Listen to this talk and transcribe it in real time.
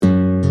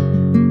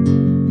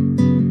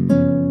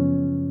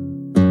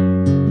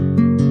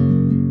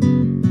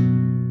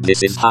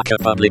This is Hacker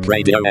Public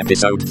Radio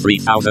episode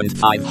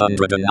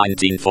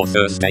 3519 for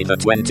Thursday the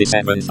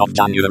 27th of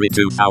January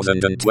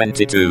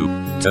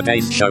 2022.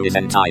 Today's show is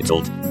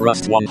entitled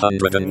Rust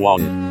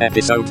 101,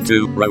 Episode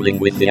 2, Rolling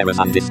with the Errors,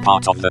 and is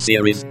part of the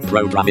series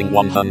Programming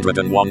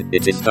 101.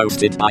 It is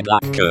hosted by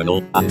Black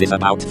Kernel and is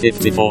about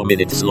 54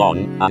 minutes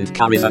long and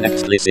carries an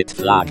explicit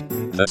flag.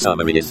 The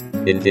summary is,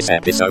 in this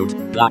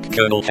episode, Black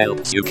Kernel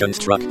helps you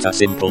construct a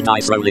simple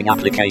dice rolling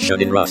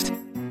application in Rust.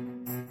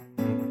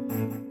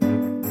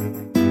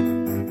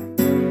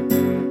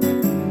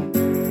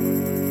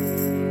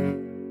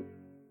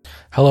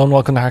 Hello and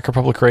welcome to Hacker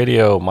Public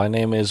Radio. My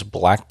name is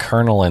Black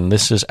Kernel and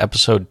this is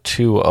episode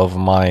 2 of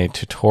my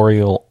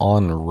tutorial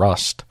on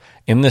Rust.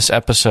 In this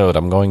episode,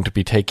 I'm going to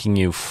be taking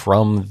you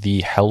from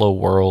the Hello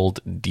World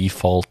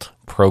default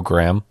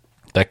program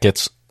that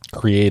gets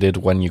created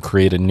when you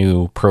create a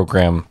new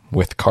program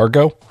with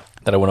Cargo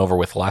that I went over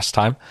with last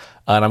time.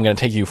 And I'm going to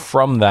take you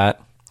from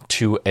that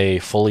to a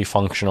fully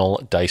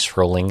functional dice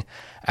rolling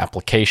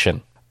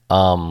application.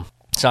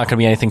 It's not going to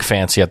be anything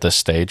fancy at this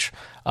stage,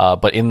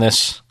 but in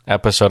this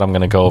episode, I'm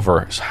going to go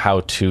over how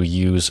to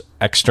use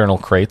external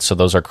crates. So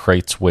those are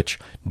crates which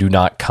do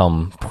not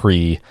come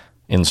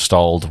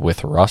pre-installed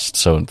with Rust,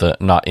 so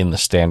not in the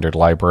standard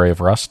library of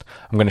Rust.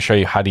 I'm going to show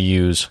you how to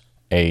use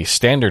a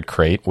standard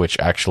crate, which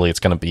actually it's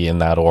going to be in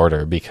that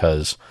order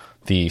because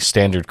the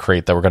standard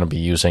crate that we're going to be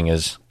using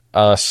is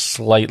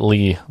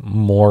slightly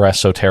more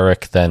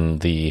esoteric than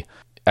the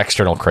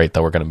external crate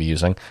that we're going to be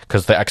using,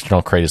 because the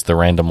external crate is the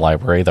random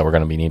library that we're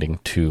going to be needing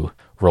to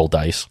roll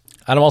dice.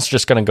 And I'm also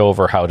just going to go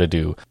over how to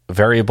do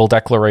variable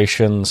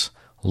declarations,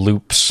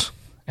 loops,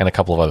 and a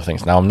couple of other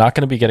things. Now, I'm not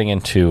going to be getting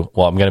into,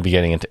 I'm going to be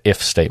getting into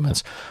if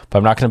statements, but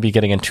I'm not going to be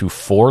getting into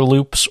for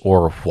loops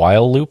or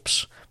while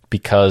loops,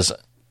 because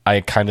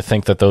I kind of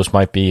think that those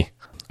might be,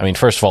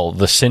 first of all,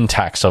 the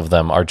syntax of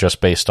them are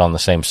just based on the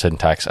same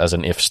syntax as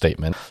an if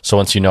statement. So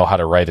once you know how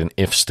to write an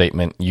if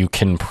statement, you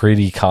can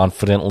pretty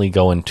confidently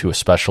go into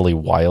especially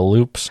while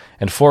loops.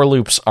 And for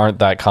loops aren't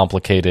that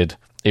complicated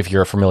if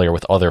you're familiar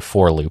with other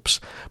for loops.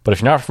 But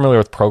if you're not familiar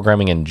with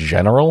programming in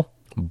general,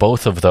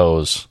 both of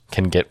those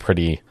can get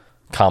pretty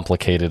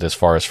complicated as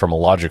far as from a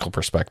logical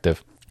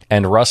perspective.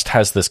 And Rust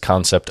has this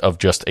concept of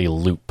just a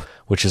loop,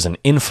 which is an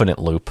infinite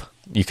loop.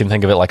 You can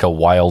think of it like a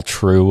while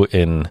true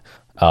in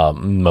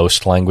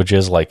most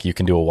languages, like you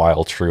can do a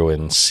while true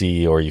in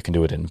C, or you can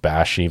do it in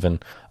Bash even.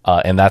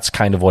 And that's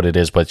kind of what it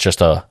is, but it's just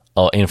a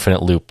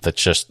infinite loop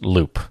that's just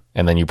loop.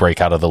 And then you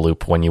break out of the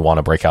loop when you want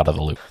to break out of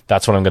the loop.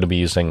 That's what I'm going to be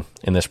using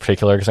in this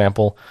particular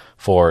example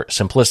for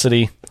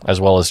simplicity, as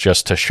well as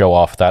just to show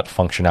off that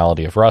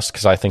functionality of Rust,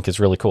 because I think it's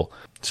really cool.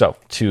 So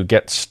to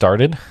get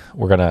started,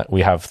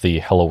 we have the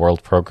Hello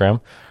World program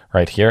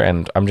right here,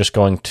 and I'm just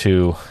going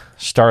to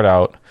start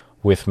out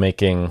with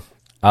making,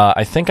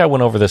 I think I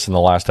went over this in the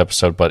last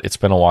episode, but it's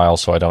been a while,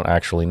 so I don't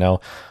actually know.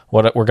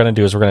 What we're going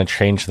to do is we're going to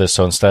change this,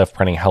 so instead of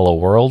printing Hello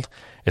World,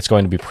 it's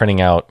going to be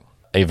printing out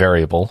a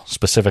variable.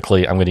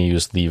 Specifically, I'm going to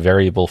use the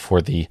variable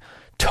for the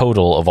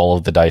total of all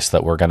of the dice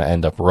that we're going to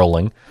end up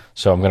rolling.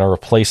 So I'm going to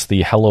replace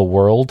the Hello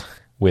World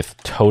with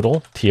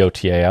total,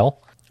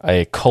 T-O-T-A-L,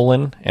 a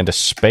colon and a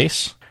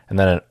space, and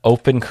then an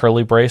open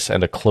curly brace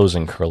and a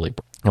closing curly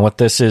brace. And what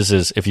this is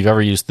if you've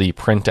ever used the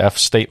printf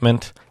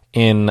statement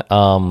in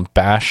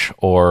Bash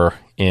or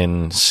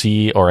in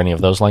C or any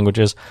of those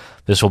languages,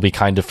 this will be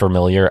kind of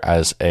familiar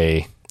as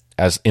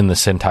in the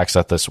syntax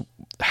that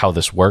how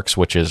this works,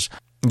 which is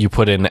you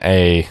put in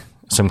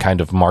some kind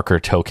of marker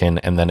token,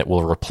 and then it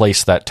will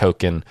replace that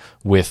token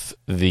with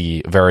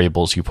the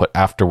variables you put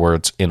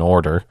afterwards in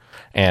order.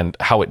 And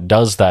how it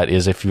does that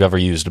is if you've ever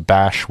used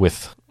Bash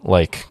with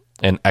like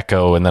an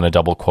echo and then a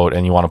double quote,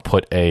 and you want to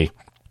put a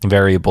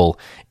variable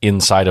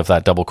inside of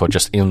that double quote,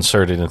 just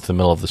insert it into the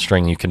middle of the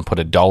string, you can put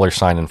a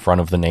 $ in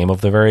front of the name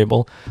of the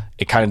variable.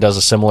 It kind of does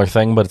a similar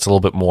thing, but it's a little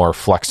bit more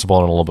flexible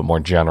and a little bit more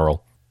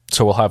general.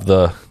 So we'll have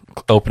the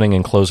opening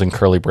and closing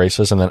curly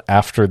braces, and then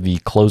after the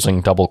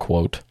closing double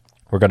quote,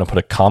 we're going to put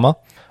a comma,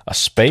 a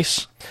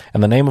space,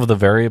 and the name of the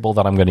variable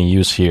that I'm going to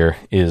use here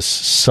is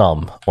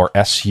sum, or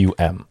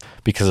S-U-M,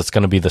 because it's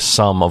going to be the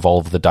sum of all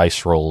of the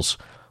dice rolls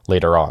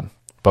later on.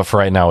 But for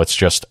right now, it's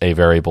just a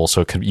variable,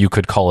 so you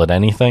could call it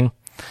anything.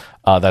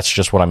 That's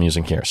just what I'm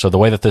using here. So the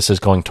way that this is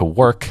going to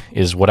work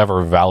is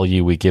whatever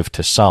value we give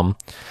to sum,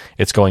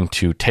 it's going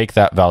to take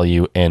that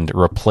value and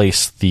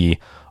replace the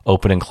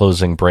open and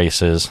closing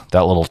braces,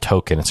 that little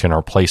token. It's going to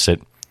replace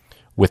it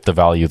with the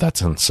value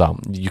that's in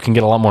sum. You can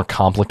get a lot more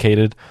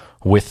complicated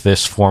with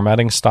this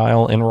formatting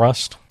style in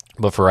Rust,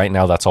 but for right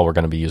now, that's all we're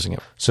going to be using it.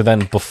 So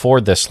then before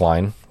this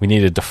line, we need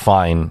to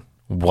define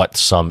what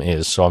sum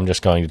is. So I'm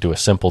just going to do a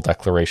simple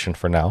declaration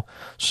for now.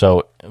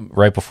 So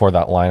right before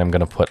that line, I'm going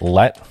to put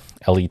let,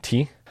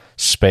 L-E-T,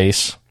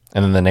 space,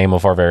 and then the name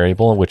of our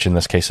variable, which in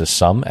this case is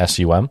sum,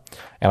 S-U-M.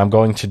 And I'm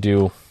going to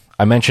do,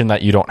 I mentioned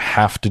that you don't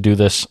have to do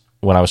this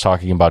when I was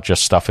talking about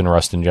just stuff in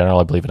Rust in general,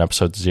 I believe in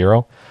episode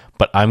 0,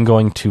 but I'm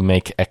going to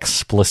make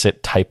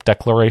explicit type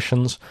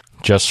declarations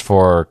just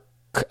for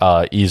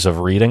ease of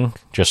reading,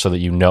 just so that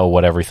you know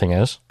what everything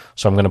is.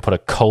 So I'm going to put a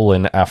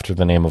colon after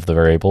the name of the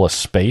variable, a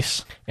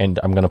space, and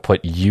I'm going to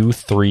put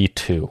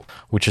U32,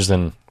 which is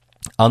an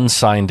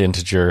unsigned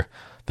integer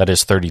that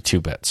is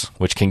 32 bits,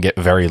 which can get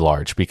very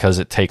large because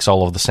it takes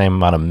all of the same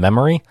amount of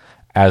memory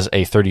as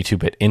a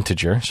 32-bit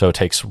integer. So it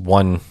takes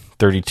one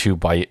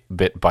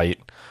 32-bit byte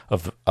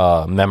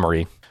of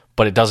memory,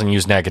 but it doesn't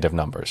use negative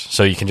numbers.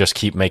 So you can just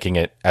keep making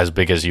it as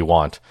big as you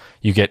want.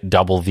 You get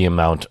double the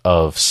amount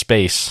of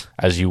space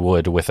as you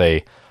would with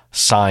a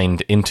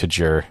signed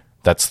integer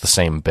that's the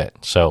same bit.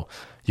 So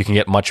you can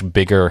get much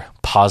bigger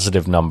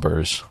positive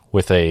numbers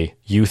with a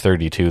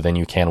U32 than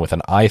you can with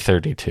an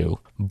I32,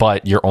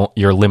 but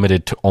you're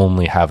limited to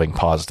only having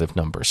positive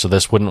numbers. So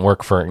this wouldn't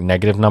work for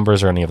negative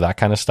numbers or any of that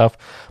kind of stuff.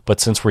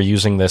 But since we're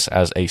using this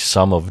as a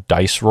sum of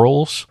dice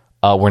rolls,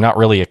 we're not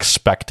really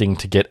expecting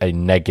to get a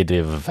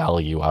negative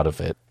value out of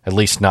it, at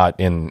least not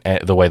in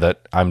the way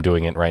that I'm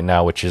doing it right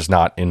now, which is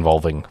not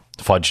involving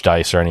fudge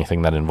dice or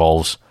anything that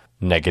involves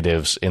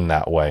negatives in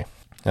that way.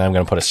 And I'm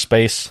going to put a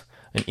space,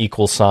 an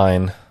equal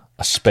sign,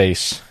 a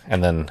space,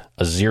 and then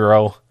a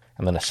 0,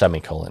 and then a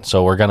semicolon.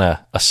 So we're going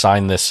to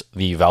assign this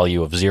the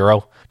value of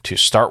 0 to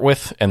start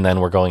with, and then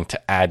we're going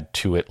to add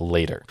to it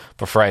later.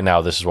 But for right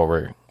now, this is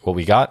what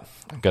we got.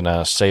 I'm going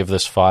to save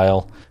this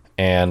file,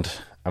 and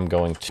I'm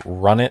going to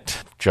run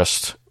it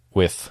just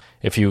with,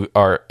 if you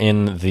are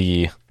in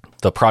the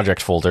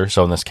project folder,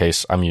 so in this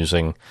case, I'm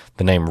using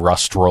the name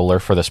Rust Roller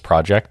for this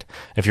project.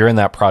 If you're in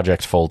that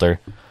project folder,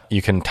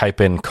 you can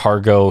type in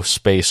cargo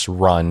space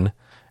run,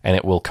 and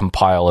it will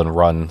compile and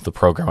run the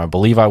program. I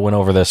believe I went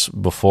over this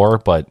before,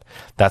 but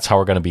that's how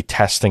we're going to be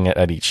testing it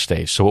at each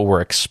stage. So what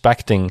we're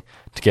expecting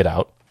to get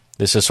out,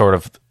 this is sort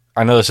of,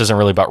 I know this isn't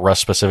really about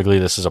Rust specifically,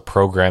 this is a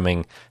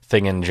programming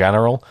thing in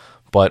general,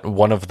 but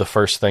one of the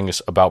first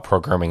things about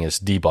programming is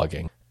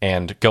debugging.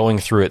 And going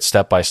through it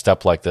step by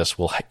step like this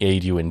will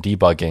aid you in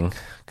debugging,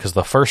 because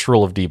the first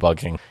rule of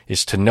debugging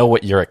is to know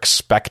what you're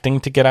expecting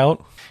to get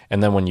out,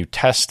 and then when you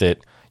test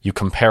it, you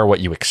compare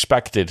what you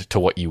expected to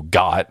what you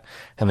got,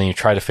 and then you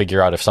try to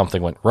figure out if something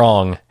went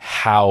wrong,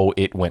 how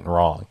it went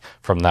wrong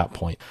from that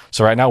point.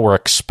 So right now we're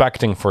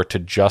expecting for it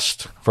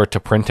to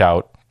print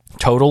out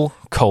total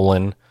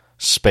colon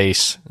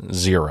space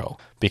 0,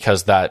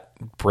 because that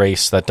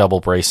double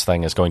brace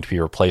thing is going to be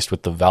replaced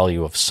with the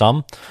value of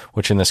sum,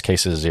 which in this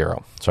case is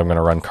 0. So I'm going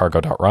to run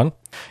cargo.run,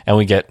 and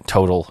we get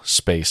total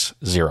space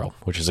 0,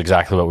 which is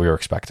exactly what we were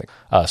expecting.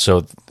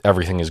 So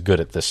everything is good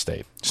at this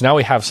state. So now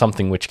we have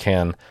something which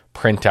can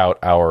print out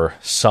our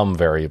sum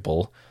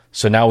variable.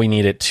 So now we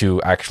need it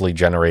to actually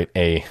generate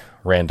a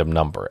random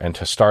number. And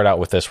to start out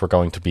with this, we're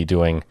going to be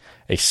doing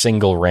a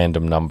single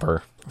random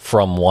number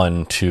from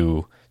 1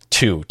 to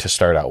 2 to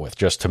start out with,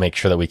 just to make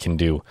sure that we can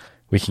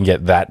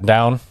get that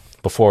down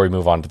before we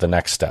move on to the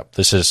next step.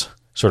 This is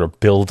sort of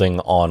building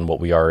on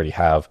what we already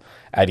have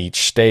at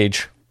each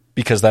stage,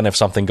 because then if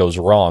something goes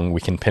wrong,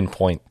 we can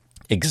pinpoint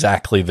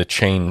exactly the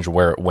change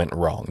where it went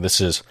wrong. This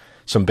is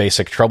some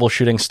basic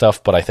troubleshooting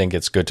stuff, but I think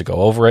it's good to go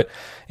over it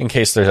in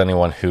case there's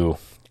anyone who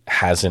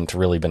hasn't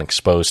really been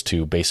exposed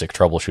to basic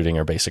troubleshooting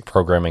or basic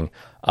programming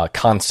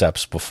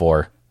concepts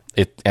before.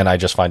 And I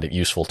just find it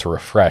useful to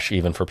refresh,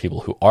 even for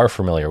people who are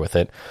familiar with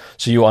it,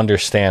 so you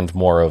understand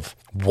more of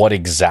what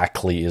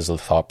exactly is the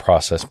thought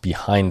process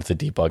behind the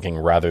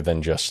debugging, rather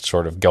than just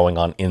sort of going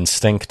on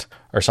instinct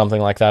or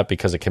something like that,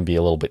 because it can be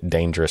a little bit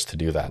dangerous to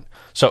do that.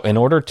 So in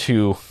order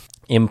to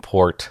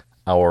import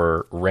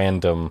our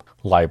random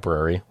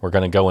library, we're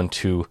going to go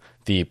into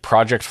the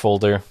project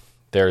folder.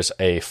 There's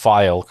a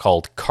file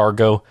called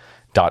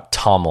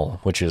cargo.toml,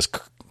 which is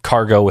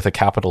cargo with a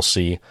capital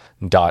C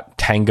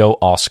 .tango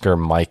Oscar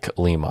Mike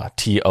Lima,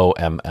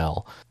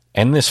 TOML.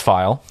 In this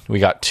file, we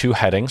got two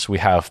headings. We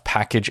have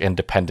package and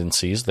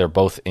dependencies. They're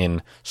both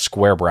in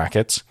square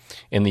brackets.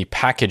 In the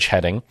package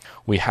heading,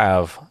 we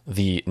have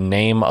the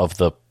name of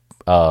the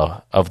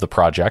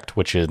project,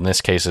 which in this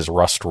case is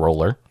Rust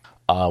Roller.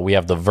 We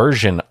have the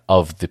version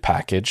of the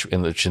package,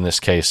 which in this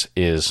case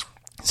is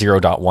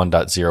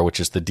 0.1.0, which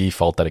is the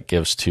default that it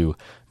gives to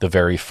the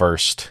very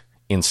first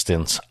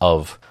instance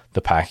of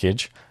the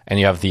package. And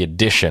you have the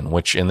edition,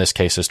 which in this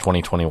case is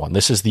 2021.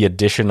 This is the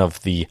edition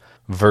of the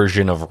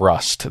version of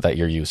Rust that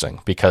you're using,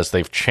 because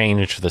they've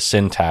changed the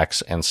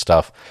syntax and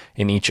stuff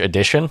in each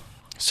edition.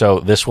 So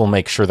this will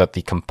make sure that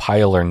the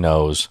compiler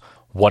knows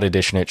what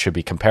edition it should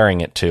be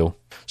comparing it to,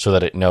 so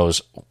that it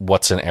knows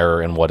what's an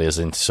error and what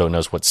isn't, so it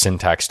knows what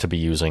syntax to be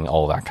using,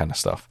 all that kind of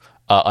stuff.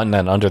 And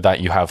then under that,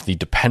 you have the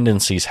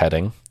dependencies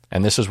heading,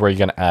 and this is where you're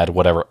going to add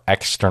whatever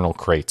external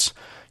crates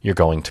you're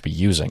going to be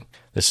using.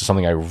 This is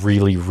something I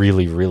really,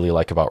 really, really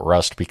like about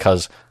Rust,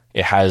 because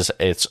it has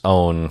its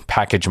own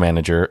package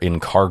manager in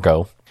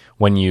Cargo.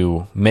 When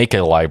you make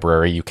a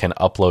library, you can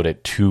upload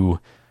it to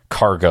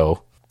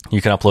Cargo.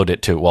 You can upload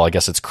it to, well, I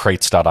guess it's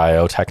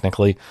crates.io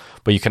technically,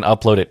 but you can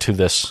upload it to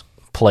this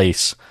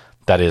place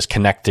that is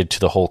connected to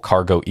the whole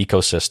Cargo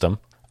ecosystem.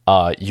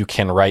 You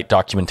can write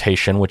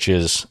documentation, which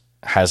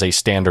has a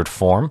standard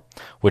form,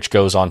 which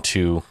goes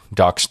onto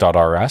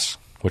docs.rs,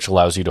 which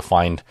allows you to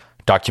find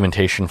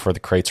documentation for the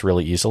crates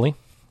really easily.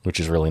 which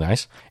is really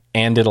nice.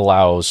 And it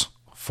allows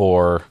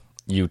for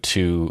you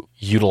to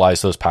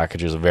utilize those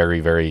packages very,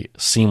 very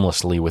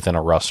seamlessly within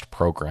a Rust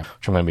program,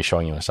 which I'm going to be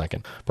showing you in a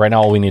second. But right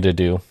now, all we need to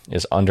do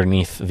is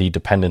underneath the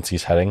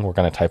dependencies heading, we're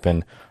going to type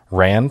in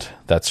rand,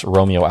 that's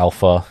Romeo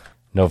Alpha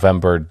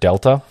November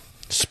Delta,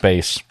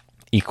 space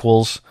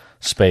equals,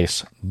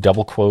 space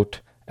double quote,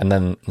 and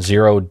then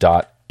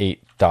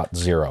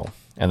 0.8.0,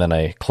 and then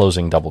a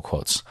closing double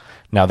quotes.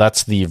 Now,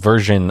 that's the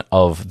version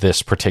of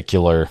this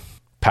particular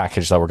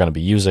package that we're going to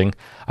be using.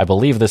 I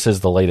believe this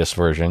is the latest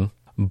version,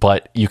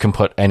 but you can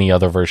put any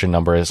other version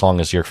number as long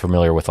as you're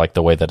familiar with like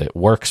the way that it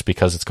works,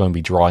 because it's going to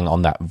be drawing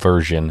on that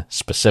version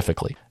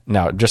specifically.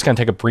 Now, just going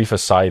to take a brief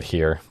aside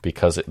here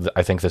because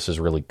I think this is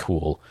really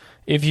cool.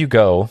 If you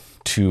go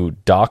to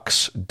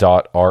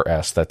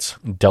docs.rs, that's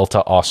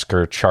Delta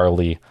Oscar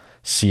Charlie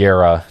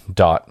Sierra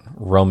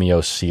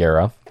 .Romeo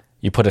Sierra,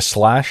 you put a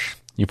slash,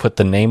 you put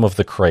the name of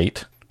the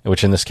crate,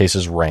 which in this case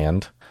is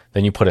rand,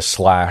 then you put a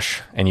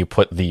slash and you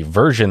put the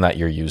version that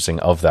you're using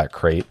of that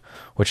crate,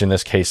 which in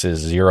this case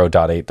is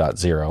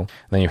 0.8.0. And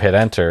then you hit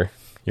enter,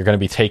 you're going to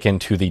be taken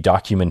to the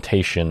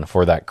documentation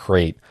for that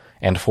crate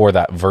and for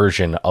that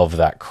version of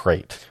that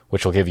crate,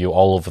 which will give you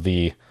all of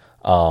the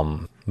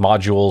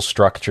modules,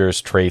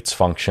 structures, traits,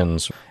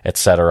 functions,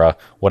 etc.,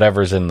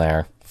 whatever's in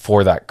there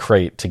for that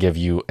crate to give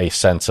you a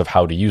sense of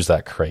how to use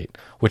that crate,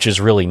 which is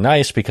really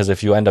nice because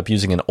if you end up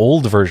using an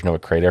old version of a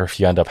crate, or if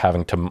you end up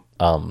having to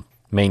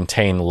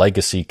maintain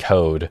legacy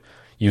code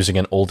using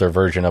an older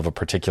version of a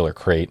particular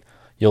crate,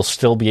 you'll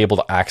still be able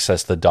to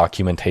access the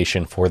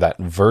documentation for that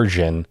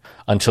version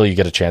until you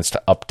get a chance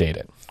to update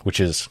it,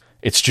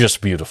 it's just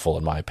beautiful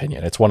in my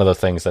opinion. It's one of the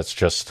things that's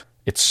just,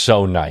 it's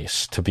so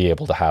nice to be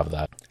able to have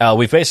that.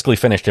 We've basically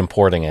finished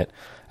importing it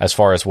as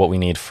far as what we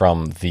need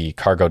from the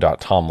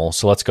cargo.toml.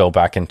 So let's go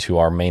back into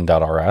our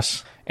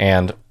main.rs,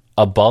 and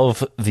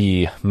above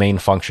the main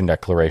function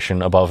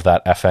declaration, above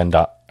that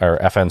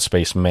fn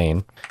space main,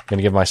 I'm going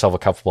to give myself a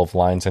couple of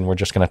lines, and we're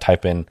just going to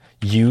type in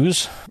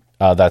use,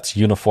 that's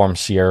Uniform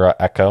Sierra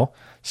Echo,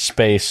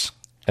 space,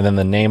 and then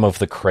the name of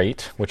the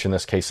crate, which in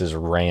this case is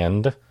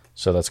rand.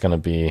 So that's going to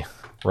be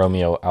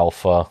Romeo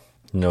Alpha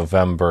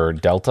November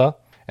Delta.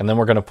 And then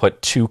we're going to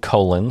put 2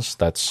 colons,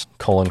 that's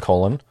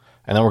colon,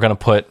 and then we're going to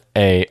put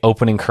a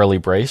opening curly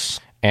brace,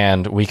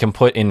 and we can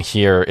put in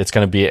here, it's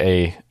going to be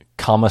a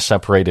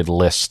comma-separated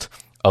list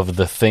of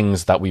the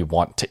things that we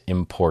want to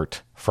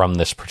import from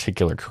this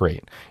particular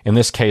crate. In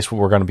this case,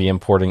 what we're going to be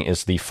importing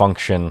is the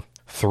function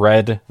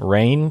thread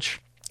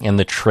range and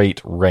the trait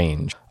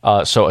range.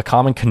 So a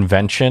common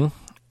convention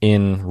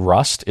in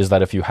Rust is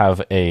that if you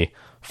have a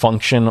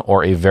function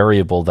or a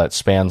variable that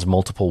spans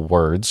multiple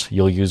words,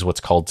 you'll use what's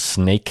called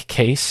snake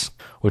case,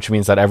 which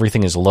means that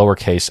everything is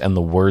lowercase and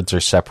the words are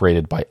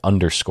separated by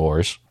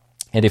underscores.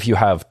 And if you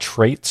have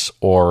traits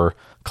or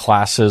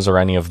classes or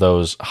any of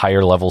those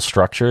higher level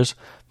structures,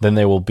 then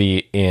they will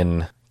be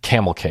in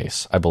camel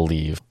case, I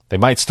believe. They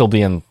might still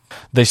be in,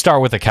 they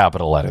start with a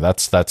capital letter.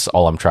 That's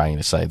all I'm trying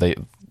to say.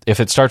 If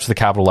it starts with a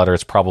capital letter,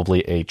 it's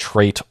probably a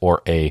trait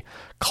or a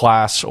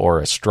class or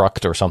a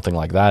struct or something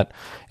like that.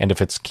 And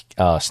if it's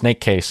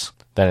snake case,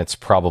 then it's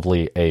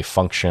probably a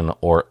function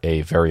or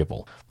a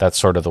variable. That's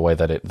sort of the way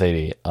that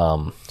they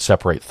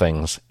separate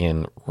things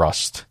in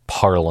Rust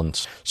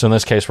parlance. So in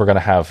this case, we're going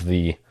to have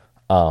the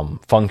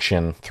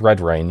function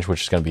thread range,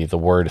 which is going to be the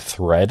word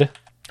thread,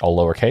 all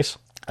lowercase,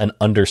 an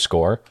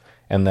underscore,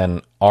 and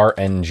then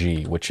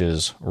RNG, which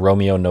is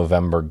Romeo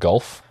November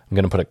Golf. I'm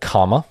going to put a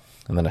comma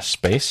and then a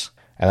space.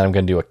 And then I'm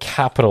going to do a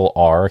capital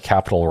R,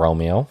 capital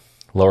Romeo,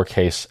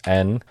 lowercase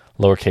n,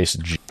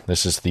 lowercase g.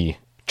 This is the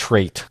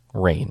trait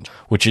range,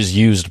 which is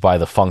used by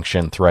the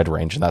function thread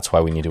range, and that's why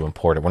we need to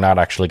import it. We're not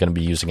actually going to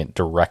be using it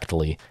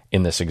directly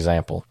in this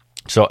example.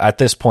 So at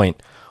this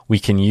point, we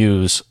can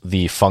use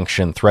the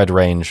function thread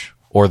range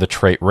or the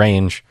trait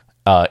range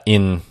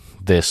in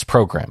this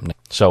program.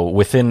 So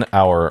within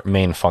our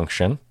main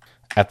function,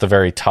 at the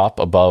very top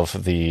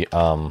above the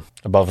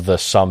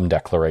sum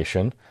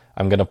declaration,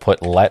 I'm going to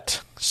put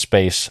let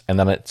space, and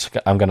then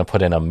I'm going to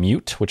put in a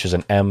mute, which is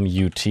an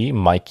MUT,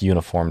 Mike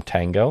Uniform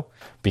Tango,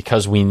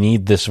 because we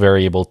need this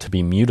variable to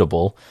be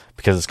mutable,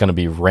 because it's going to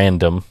be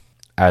random.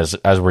 As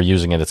we're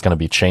using it, it's going to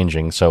be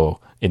changing, so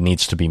it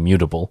needs to be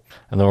mutable.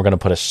 And then we're going to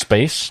put a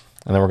space,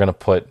 and then we're going to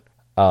put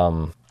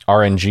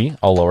RNG,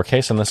 all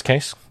lowercase in this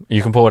case.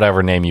 You can put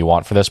whatever name you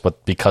want for this,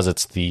 but because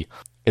it's the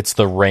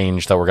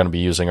range that we're going to be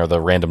using, or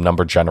the random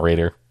number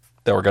generator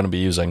that we're going to be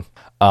using,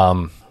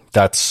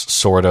 that's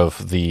sort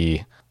of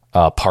the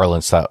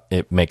parlance that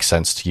it makes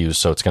sense to use.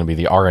 So it's going to be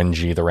the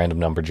RNG, the random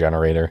number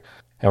generator.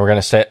 And we're going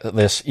to set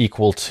this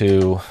equal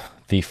to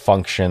the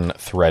function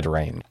thread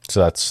range.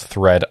 So that's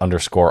thread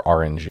underscore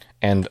RNG.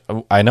 And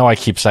I know I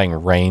keep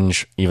saying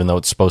range, even though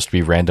it's supposed to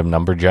be random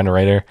number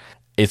generator.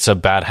 It's a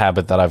bad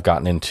habit that I've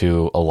gotten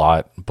into a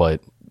lot.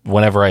 But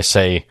whenever I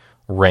say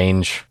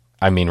range,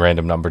 I mean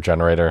random number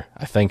generator.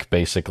 I think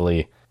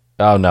basically,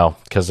 oh no,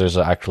 because there's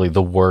actually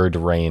the word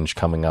range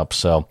coming up.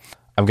 So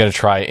I'm going to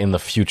try in the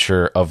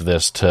future of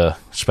this to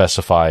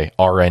specify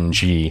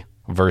RNG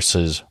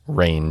versus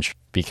range.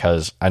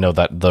 because I know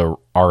that the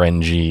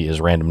RNG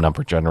is random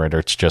number generator.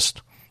 It's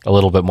just a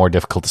little bit more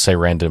difficult to say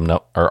random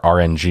or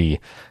RNG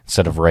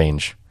instead of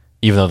range,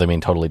 even though they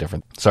mean totally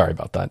different. Sorry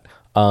about that.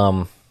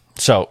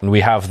 So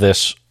we have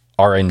this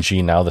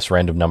RNG now, this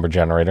random number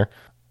generator.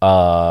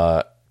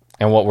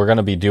 And what we're going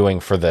to be doing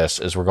for this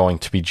is we're going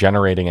to be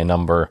generating a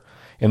number.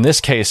 In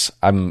this case,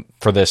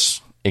 for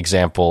this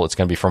example, it's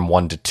going to be from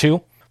 1 to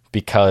 2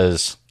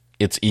 because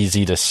it's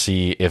easy to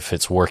see if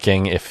it's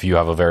working if you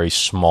have a very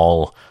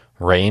small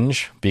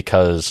range,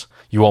 because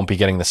you won't be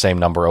getting the same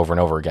number over and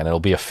over again.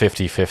 It'll be a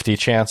 50-50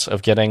 chance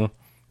of getting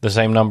the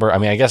same number. I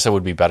mean, I guess it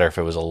would be better if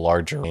it was a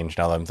larger range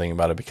now that I'm thinking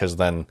about it, because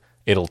then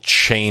it'll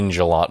change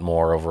a lot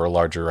more over a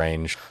larger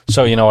range.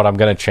 So you know what? I'm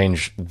going to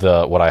change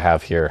what I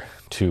have here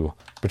to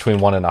between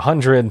 1 and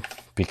 100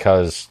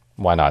 because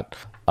why not?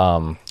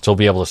 So we'll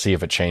be able to see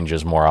if it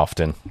changes more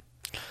often,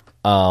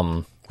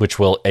 which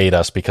will aid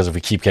us, because if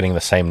we keep getting the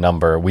same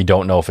number, we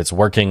don't know if it's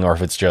working or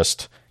if it's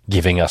just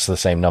giving us the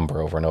same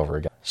number over and over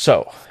again.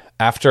 So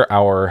after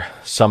our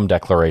sum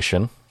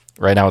declaration,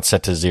 right now it's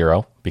set to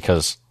 0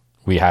 because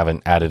we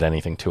haven't added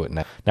anything to it.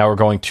 Now we're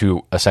going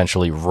to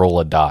essentially roll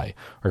a die.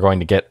 We're going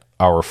to get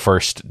our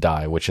first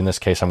die, which in this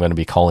case I'm going to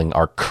be calling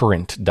our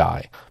current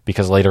die,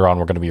 because later on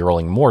we're going to be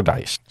rolling more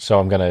dice. So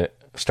I'm going to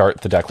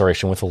start the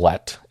declaration with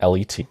let,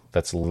 L-E-T,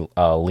 that's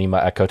Lima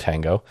Echo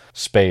Tango,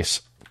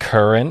 space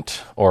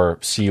current, or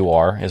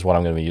CUR is what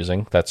I'm going to be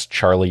using. That's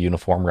Charlie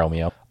Uniform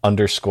Romeo,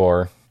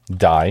 underscore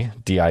die,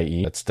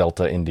 D-I-E, that's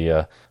Delta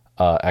India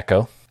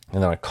Echo,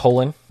 and then a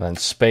colon, then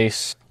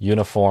space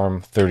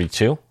uniform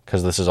 32,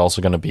 because this is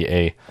also going to be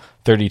a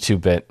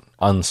 32-bit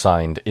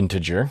unsigned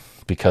integer,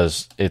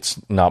 because it's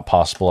not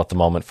possible at the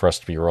moment for us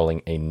to be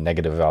rolling a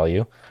negative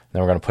value.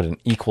 Then we're going to put an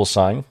equal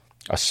sign,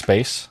 a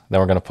space, then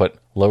we're going to put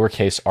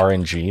lowercase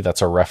RNG,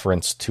 that's a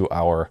reference to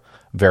our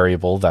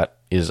variable that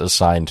is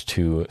assigned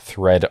to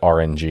thread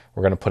RNG.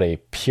 We're going to put a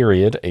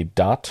period, a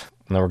dot,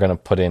 and then we're going to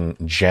put in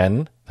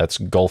gen, that's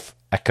Golf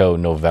Echo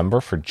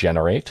November for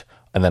generate,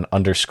 and then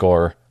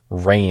underscore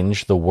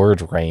range, the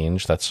word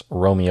range, that's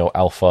Romeo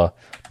Alpha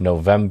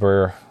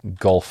November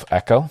Golf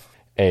Echo,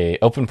 a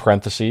open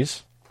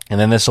parentheses, and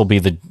then this will be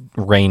the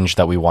range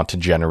that we want to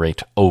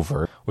generate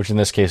over, which in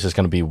this case is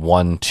going to be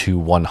 1 to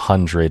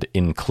 100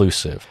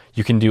 inclusive.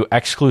 You can do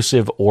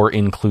exclusive or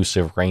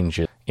inclusive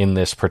ranges in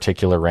this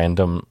particular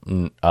random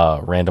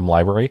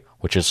library,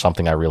 which is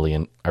something I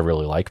really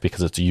like,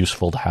 because it's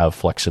useful to have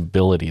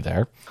flexibility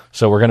there.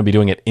 So we're going to be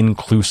doing it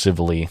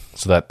inclusively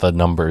so that the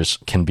numbers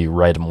can be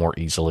read more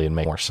easily and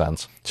make more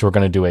sense. So we're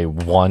going to do a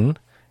 1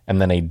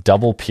 and then a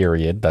double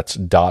period, that's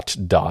dot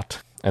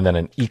dot, and then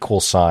an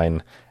equal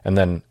sign, and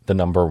then the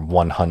number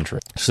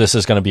 100. So this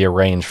is going to be a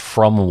range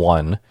from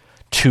 1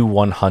 to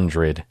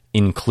 100,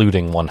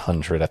 including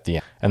 100 at the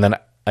end. And then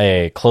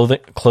a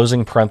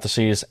closing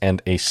parentheses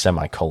and a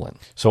semicolon.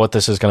 So what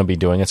this is going to be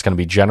doing, it's going to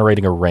be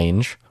generating a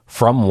range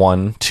from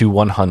 1 to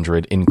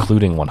 100,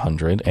 including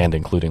 100, and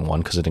including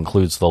 1, because it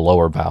includes the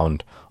lower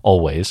bound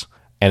always.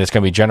 And it's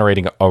going to be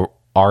generating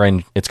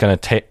it's going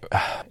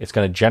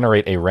to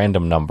generate a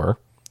random number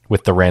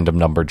with the random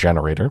number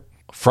generator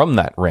from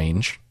that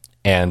range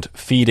and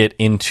feed it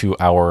into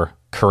our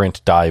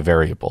current die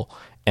variable.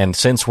 And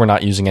since we're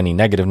not using any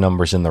negative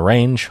numbers in the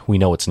range, we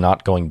know it's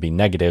not going to be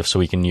negative, so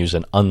we can use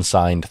an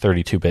unsigned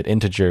 32-bit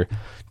integer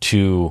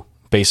to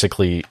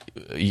basically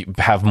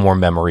have more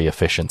memory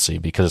efficiency,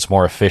 because it's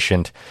more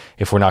efficient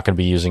if we're not going to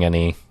be using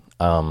any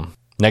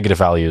negative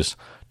values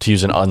to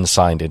use an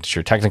unsigned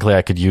integer. Technically,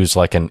 I could use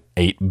like an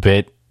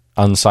 8-bit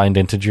unsigned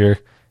integer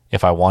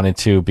if I wanted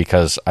to,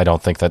 because I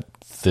don't think that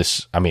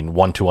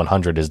 1 to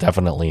 100 is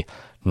definitely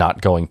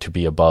not going to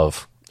be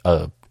above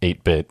a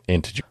 8-bit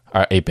integer,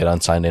 or 8-bit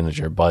unsigned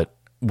integer, but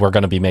we're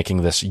going to be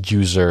making this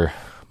user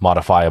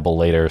modifiable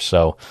later,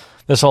 so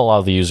this will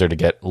allow the user to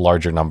get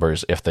larger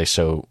numbers if they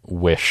so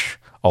wish.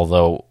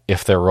 Although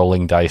if they're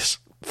rolling dice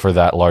for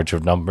that large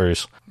of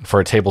numbers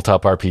for a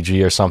tabletop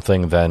RPG or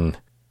something, then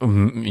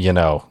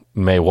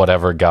may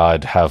whatever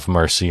God have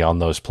mercy on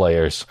those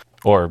players,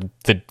 or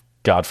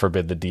God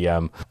forbid the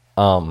DM.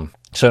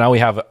 So now we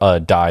have a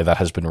die that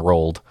has been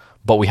rolled,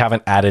 but we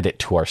haven't added it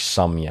to our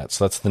sum yet.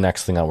 So that's the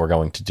next thing that we're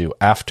going to do.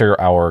 After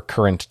our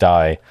current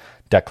die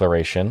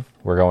declaration,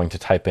 we're going to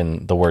type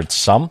in the word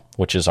sum,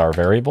 which is our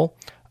variable,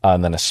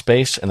 and then a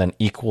space, and then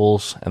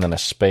equals, and then a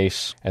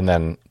space, and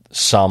then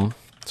sum.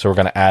 So we're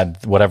going to add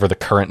whatever the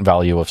current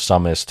value of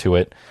sum is to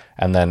it,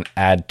 and then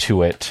add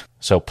to it,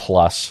 so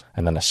plus,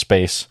 and then a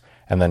space,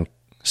 and then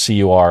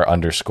CUR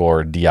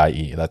underscore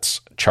DIE.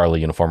 That's Charlie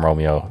Uniform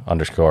Romeo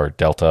underscore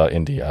Delta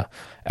India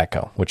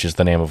Echo, which is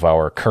the name of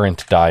our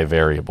current die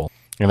variable.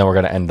 And then we're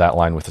going to end that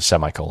line with a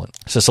semicolon.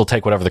 So this will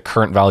take whatever the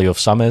current value of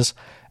sum is,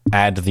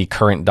 add the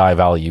current die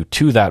value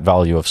to that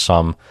value of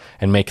sum,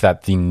 and make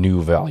that the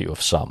new value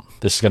of sum.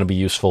 This is going to be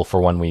useful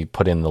for when we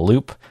put in the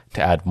loop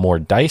to add more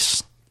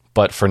dice,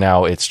 but for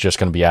now it's just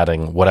going to be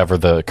adding whatever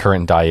the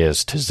current die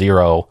is to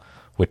 0,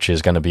 which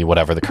is going to be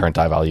whatever the current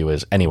die value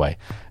is anyway.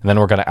 And then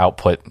we're going to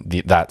output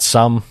that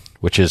sum,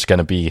 which is going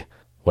to be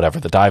whatever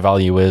the die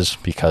value is,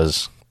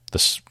 because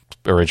this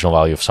original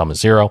value of sum is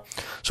 0.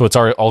 So it's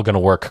all going to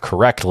work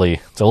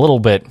correctly. It's a little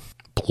bit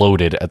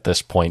bloated at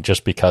this point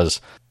just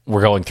because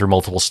we're going through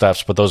multiple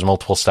steps, but those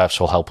multiple steps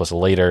will help us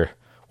later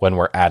when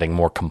we're adding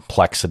more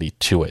complexity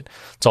to it.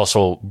 It's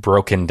also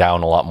broken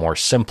down a lot more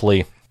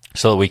simply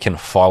so that we can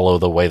follow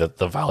the way that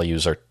the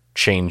values are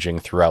changing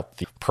throughout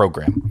the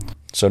program.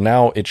 So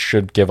now it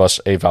should give us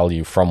a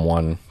value from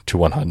 1 to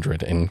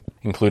 100,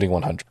 including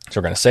 100. So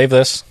we're going to save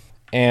this,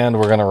 and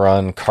we're going to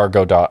run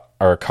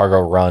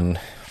cargo run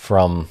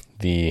from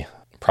the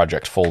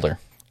project folder.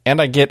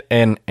 And I get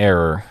an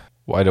error.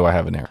 Why do I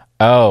have an error?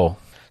 Oh,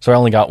 so I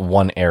only got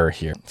one error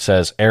here. It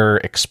says error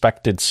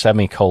expected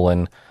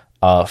semicolon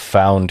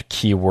found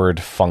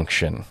keyword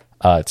function.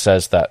 It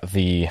says that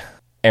the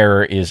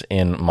error is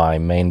in my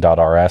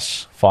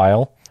main.rs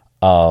file,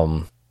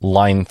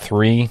 line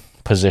 3,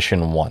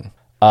 position 1.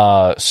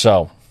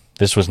 So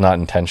this was not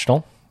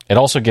intentional. It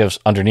also gives,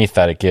 underneath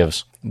that, it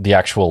gives the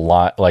actual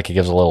line, like it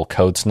gives a little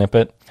code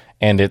snippet,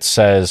 and it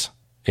says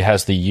it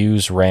has the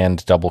use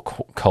rand double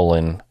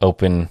colon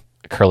open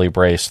curly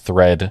brace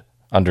thread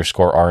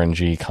underscore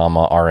RNG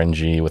comma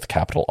RNG with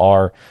capital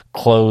R,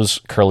 close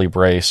curly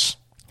brace.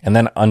 And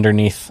then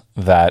underneath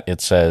that, it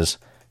says,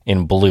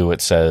 in blue,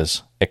 it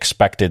says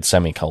expected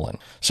semicolon.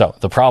 So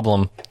the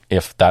problem,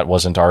 if that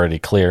wasn't already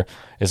clear,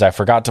 is I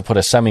forgot to put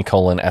a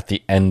semicolon at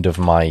the end of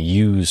my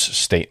use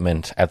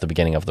statement at the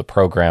beginning of the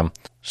program.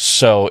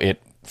 So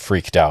it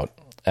freaked out.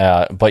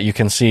 But you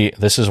can see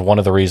this is one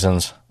of the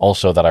reasons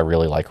also that I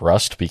really like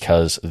Rust,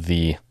 because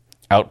the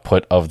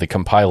output of the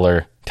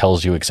compiler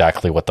tells you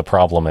exactly what the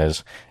problem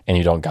is, and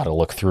you don't got to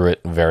look through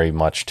it very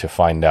much to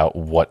find out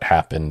what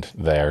happened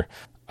there.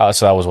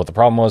 So that was what the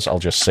problem was. I'll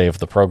just save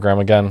the program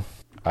again.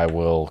 I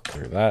will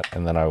clear that,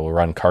 and then I will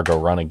run cargo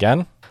run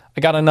again.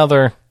 I got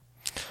another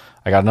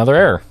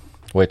error,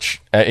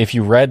 which if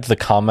you read the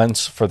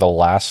comments for the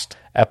last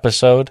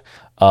episode,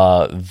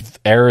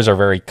 errors are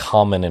very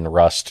common in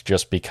Rust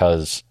just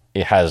because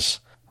it has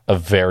a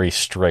very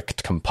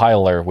strict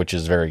compiler, which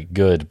is very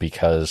good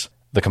because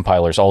the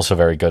compiler is also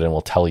very good and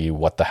will tell you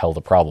what the hell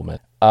the problem is.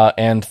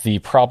 And the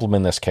problem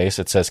in this case,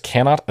 it says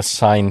cannot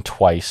assign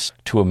twice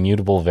to a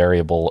mutable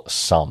variable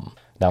sum.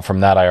 Now,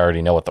 from that, I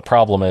already know what the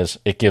problem is.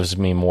 It gives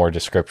me more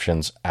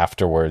descriptions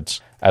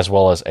afterwards, as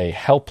well as a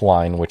help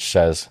line which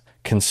says,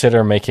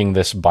 consider making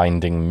this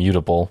binding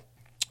mutable,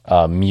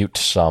 mute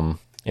sum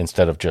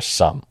instead of just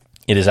sum.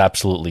 It is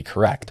absolutely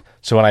correct.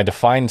 So when I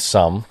defined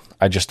sum,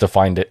 I just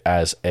defined it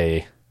as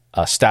a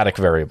static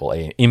variable,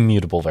 an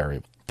immutable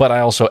variable. But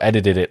I also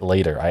edited it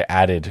later. I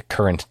added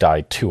current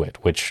die to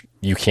it, which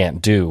you can't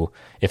do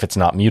if it's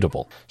not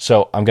mutable.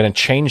 So I'm going to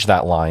change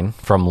that line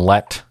from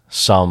let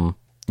sum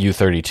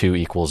U32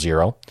 equals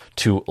 0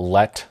 to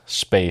let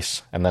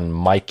space and then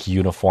Mike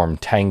uniform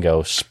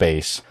tango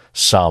space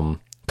sum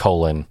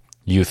colon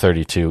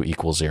U32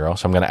 equals 0.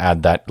 So I'm going to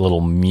add that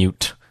little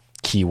mute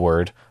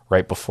keyword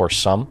right before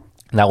sum.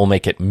 And that will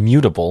make it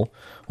mutable,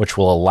 which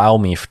will allow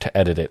me to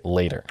edit it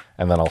later.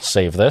 And then I'll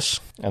save this,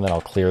 and then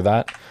I'll clear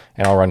that,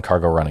 and I'll run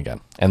cargo run again.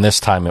 And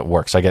this time it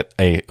works. I get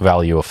a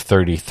value of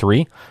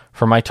 33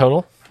 for my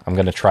total. I'm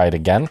going to try it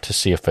again to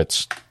see if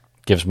it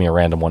gives me a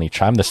random one each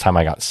time. This time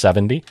I got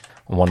 70.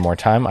 And one more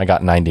time, I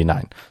got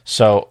 99.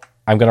 So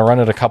I'm going to run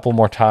it a couple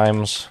more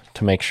times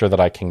to make sure that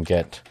I can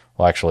get...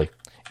 Well, actually,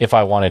 if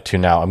I wanted to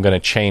now, I'm going to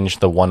change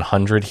the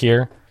 100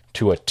 here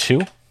to a 2.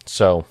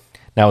 So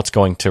now it's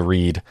going to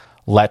read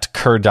let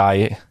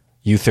cur_die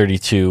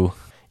U32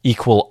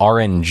 equal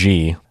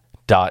RNG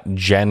dot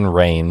gen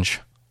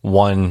range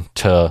 1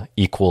 to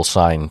equal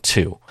sign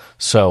 2.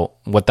 So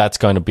what that's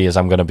going to be is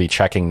I'm going to be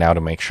checking now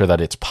to make sure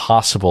that it's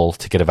possible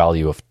to get a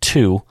value of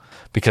 2,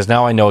 because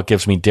now I know it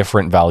gives me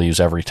different values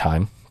every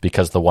time,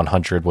 because the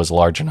 100 was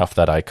large enough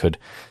that I could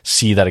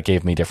see that it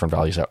gave me different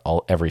values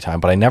every time,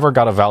 but I never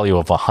got a value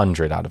of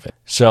 100 out of it.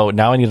 So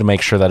now I need to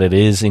make sure that it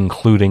is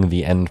including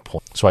the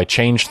endpoint. So I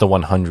changed the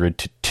 100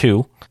 to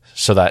 2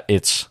 so that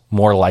it's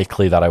more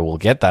likely that I will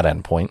get that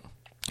endpoint,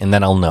 and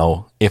then I'll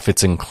know if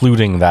it's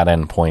including that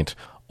endpoint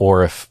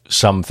or if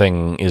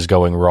something is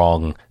going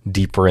wrong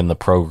deeper in the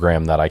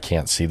program that I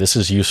can't see. This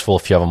is useful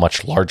if you have a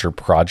much larger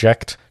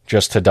project,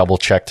 just to double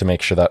check to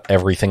make sure that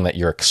everything that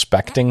you're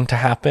expecting to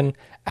happen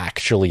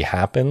actually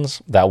happens.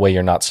 That way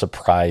you're not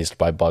surprised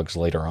by bugs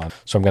later on.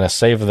 So I'm going to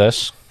save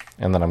this,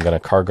 and then I'm going to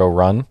cargo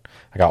run.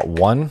 I got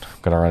 1. I'm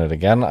going to run it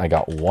again. I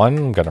got 1.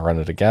 I'm going to run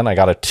it again. I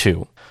got a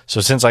 2.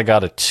 So since I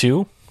got a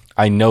 2,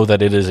 I know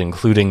that it is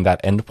including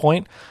that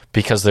endpoint,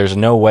 because there's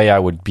no way I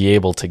would be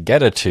able to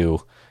get a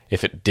 2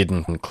 if it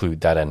didn't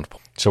include that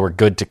endpoint. So we're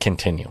good to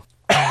continue.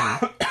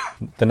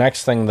 The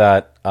next thing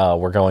that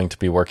we're going to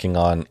be working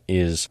on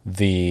is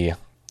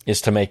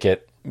to make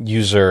it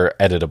user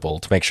editable,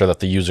 to make sure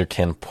that the user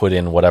can put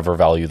in whatever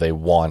value they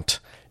want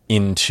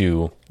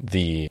into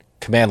the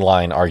command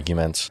line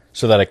arguments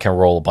so that it can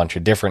roll a bunch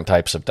of different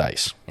types of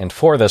dice. And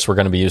for this, we're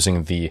going to be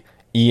using the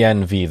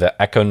ENV,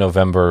 the Echo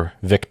November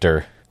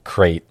Victor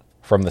crate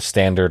from the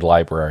standard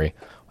library.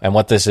 And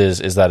what this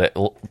is that it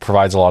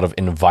provides a lot of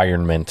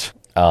environment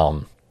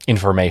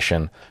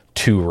information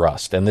to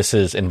Rust. And this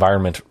is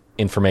environment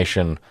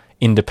information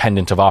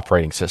independent of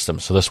operating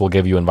systems. So this will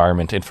give you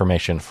environment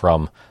information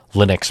from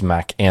Linux,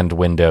 Mac, and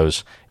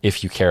Windows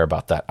if you care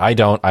about that. I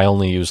don't. I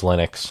only use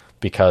Linux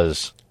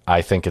because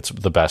I think it's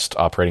the best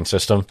operating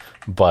system.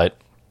 But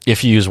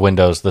if you use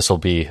Windows, this will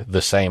be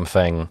the same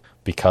thing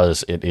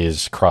because it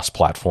is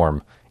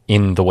cross-platform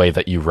in the way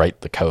that you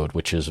write the code,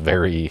 which is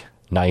very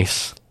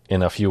nice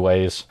in a few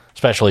ways,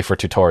 especially for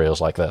tutorials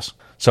like this.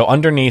 So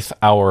underneath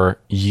our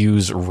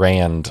use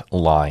rand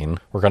line,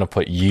 we're going to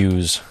put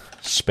use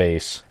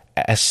space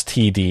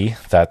std,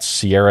 that's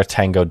Sierra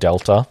Tango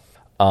Delta,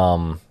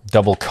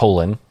 double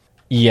colon,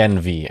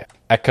 env,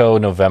 Echo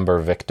November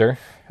Victor,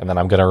 and then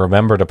I'm going to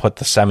remember to put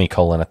the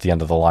semicolon at the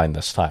end of the line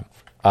this time.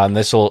 And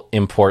this will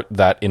import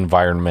that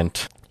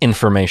environment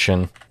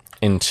information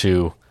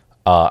into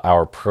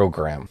our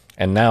program.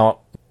 And now,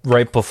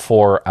 right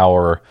before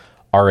our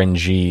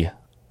RNG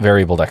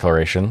variable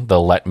declaration, the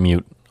let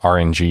mute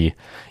RNG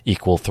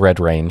equal thread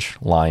range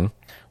line,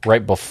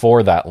 right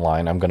before that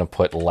line, I'm going to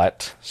put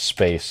let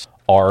space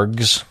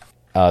args,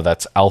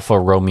 that's Alpha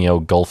Romeo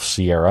Golf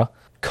Sierra,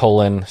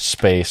 colon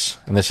space,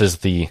 and this is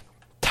the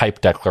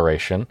type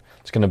declaration.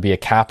 It's going to be a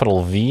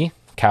capital V,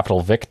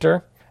 capital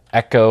Victor,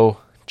 Echo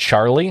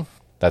Charlie,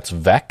 that's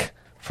vec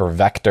for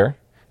vector,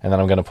 and then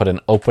I'm going to put an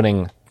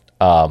opening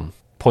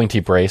pointy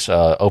brace,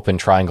 open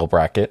triangle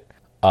bracket,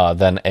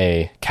 then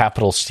a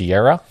capital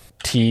Sierra,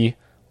 T,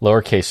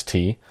 lowercase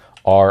t,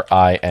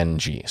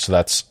 ring. So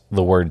that's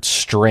the word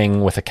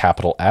string with a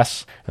capital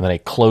S, and then a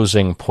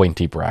closing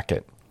pointy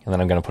bracket. And then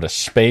I'm going to put a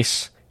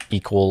space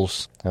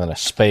equals, and then a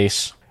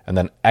space, and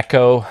then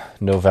Echo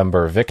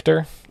November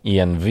Victor,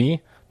 env,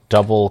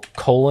 double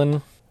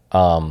colon,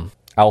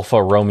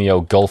 Alpha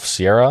Romeo Golf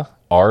Sierra,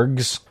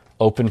 args,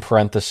 open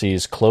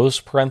parentheses, close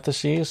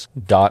parentheses,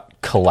 dot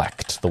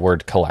collect, the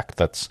word collect.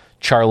 That's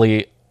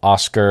Charlie,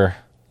 Oscar,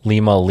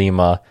 Lima,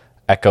 Lima,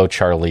 Echo,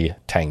 Charlie,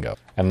 Tango.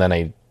 And then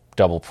a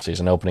double parentheses,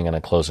 an opening and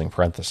a closing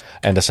parenthesis,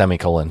 and a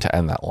semicolon to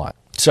end that line.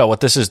 So what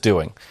this is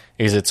doing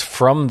is it's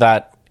from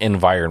that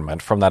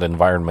environment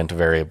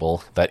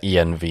variable, that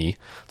env,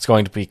 it's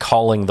going to be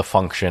calling the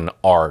function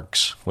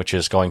args, which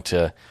is going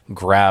to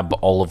grab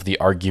all of the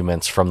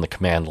arguments from the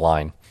command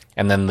line.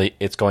 And then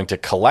it's going to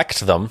collect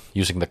them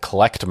using the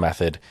collect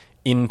method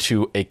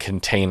into a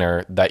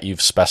container that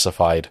you've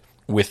specified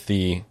with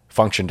the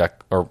function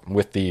or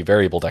with the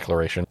variable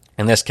declaration.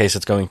 In this case,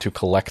 it's going to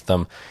collect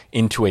them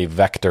into a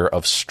vector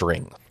of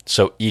string.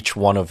 So each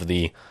one of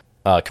the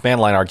command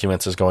line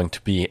arguments is going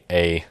to be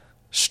a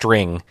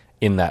string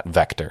in that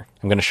vector.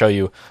 I'm going to show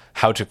you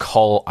how to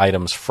call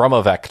items from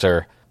a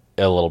vector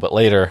a little bit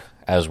later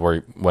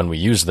when we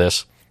use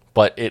this,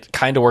 but it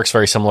kind of works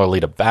very similarly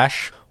to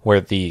Bash,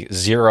 where the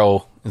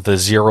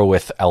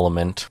zeroth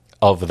element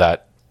of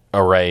that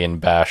array in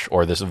Bash,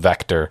 or this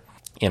vector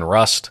in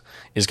Rust,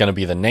 is going to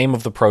be the name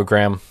of the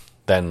program.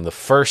 Then the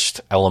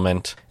first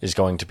element is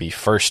going to be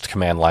first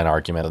command line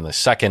argument, and the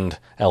second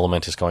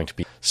element is going to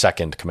be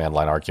second command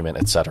line argument,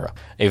 etc.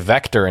 A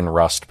vector in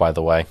Rust, by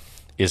the way,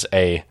 is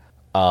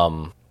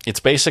it's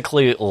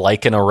basically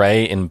like an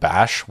array in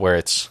Bash,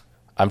 where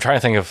I'm trying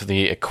to think of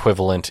the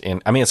equivalent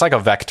it's like a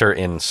vector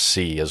in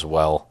C as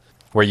well,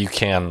 where you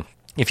can,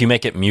 if you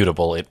make it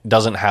mutable, it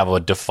doesn't have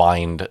a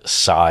defined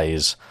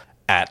size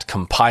at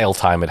compile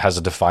time, it has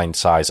a defined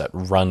size at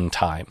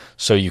runtime.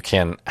 So you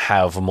can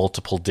have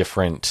multiple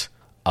different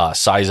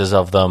sizes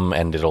of them,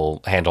 and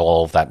it'll handle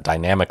all of that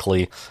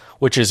dynamically,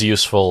 which is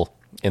useful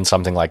in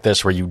something like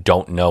this where you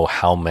don't know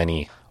how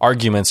many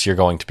arguments you're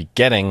going to be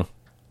getting.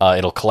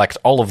 It'll collect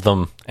all of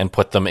them and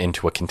put them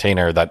into a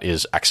container that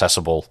is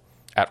accessible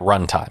at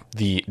runtime.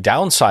 The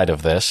downside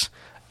of this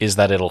is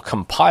that it'll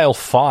compile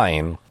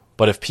fine,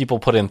 but if people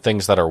put in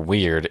things that are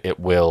weird, it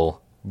will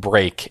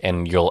break,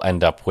 and you'll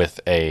end up with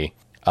a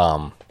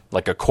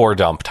like a core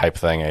dump type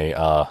thing.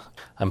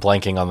 I'm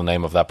blanking on the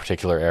name of that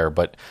particular error,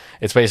 but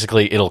it's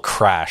basically it'll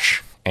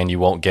crash, and you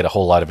won't get a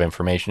whole lot of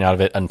information out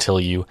of it until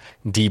you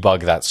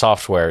debug that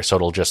software. So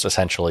it'll just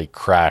essentially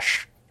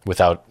crash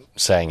without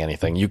saying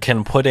anything. You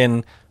can put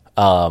in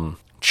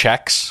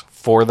checks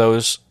for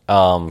those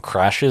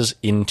crashes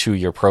into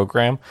your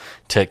program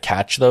to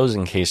catch those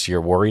in case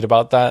you're worried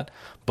about that.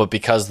 But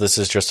because this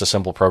is just a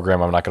simple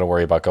program, I'm not going to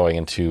worry about going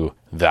into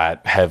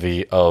that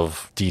heavy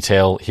of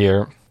detail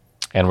here.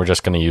 And we're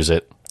just going to use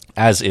it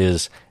as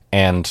is.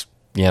 And,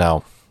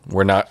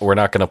 we're not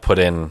going to put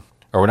in,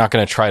 or we're not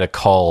going to try to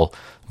call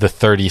the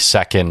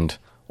 32nd,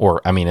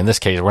 or in this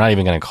case, we're not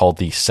even going to call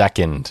the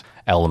second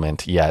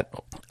element yet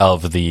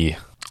of the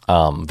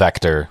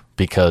vector,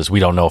 because we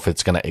don't know if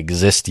it's going to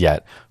exist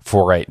yet.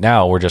 For right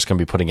now, we're just going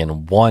to be putting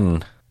in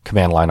one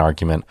command line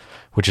argument,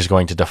 which is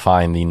going to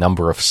define the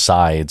number of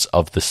sides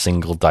of the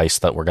single dice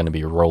that we're going to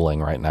be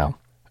rolling right now.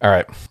 All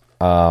right,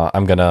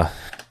 I'm going to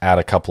add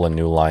a couple of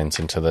new lines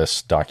into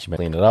this document,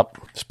 clean it up.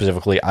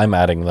 Specifically, I'm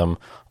adding them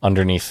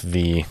underneath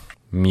the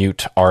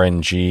mute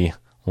RNG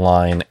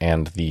line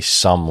and the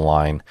sum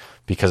line,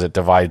 because it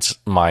divides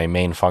my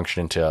main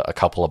function into a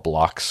couple of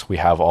blocks. We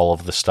have all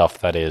of the stuff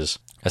that is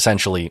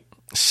essentially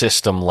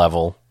system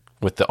level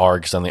the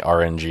args and the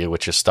RNG,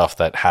 which is stuff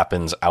that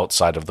happens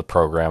outside of the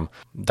program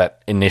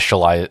that needs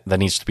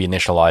to be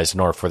initialized in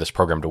order for this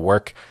program to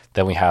work.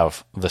 Then we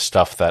have the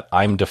stuff that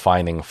I'm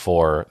defining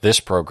for this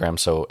program,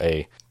 so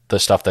the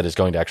stuff that is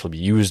going to actually be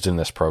used in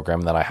this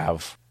program. Then I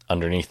have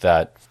underneath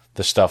that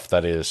the stuff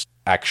that is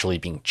actually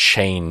being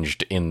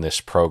changed in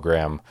this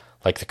program,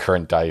 like the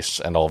current dice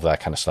and all of that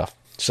kind of stuff.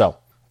 So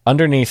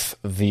underneath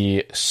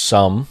the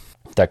sum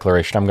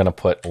declaration, I'm going to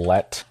put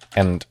let,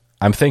 and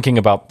I'm thinking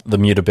about the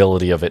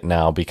mutability of it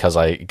now because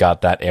I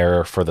got that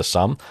error for the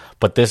sum,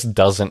 but this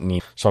doesn't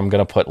need, so I'm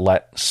going to put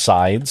let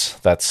sides,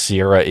 that's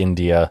Sierra,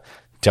 India,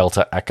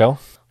 Delta, Echo,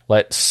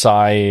 let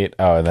side,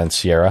 and then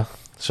Sierra,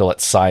 so let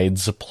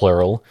sides,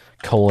 plural,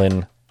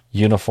 colon,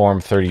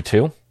 uniform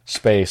 32,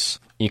 space,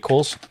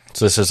 equals,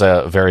 so this is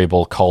a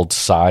variable called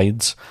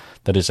sides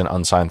that is an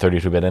unsigned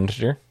 32-bit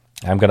integer.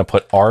 I'm going to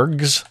put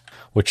args,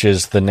 which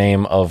is the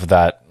name of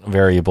that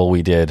variable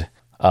we did.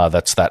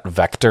 That's that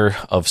vector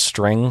of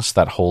strings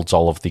that holds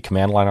all of the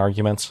command line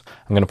arguments.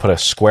 I'm going to put a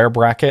square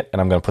bracket, and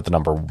I'm going to put the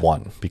number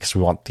 1 because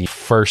we want the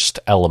first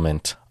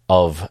element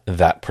of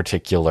that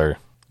particular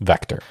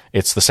vector.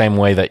 It's the same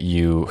way that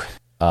you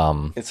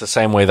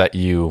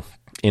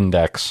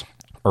index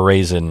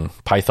arrays in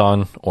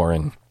Python or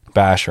in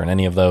Bash or in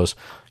any of those.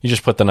 You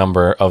just put the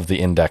number of the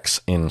index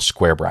in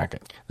square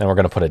bracket. Then we're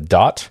going to put a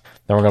dot.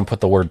 Then we're going to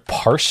put the word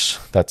parse.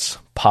 That's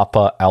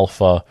Papa,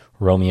 Alpha,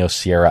 Romeo,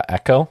 Sierra,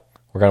 Echo.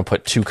 We're going to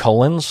put 2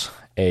 colons,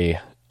 a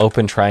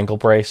open triangle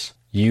brace,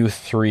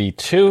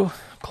 U32,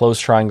 close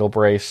triangle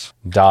brace,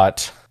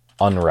 dot,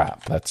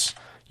 unwrap. That's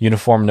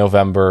uniform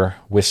November,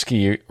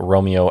 Whiskey,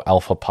 Romeo,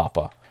 Alpha,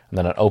 Papa. And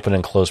then an open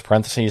and close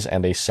parentheses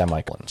and a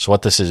semicolon. So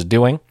what this is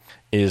doing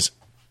is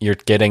you're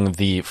getting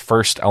the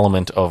first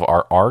element of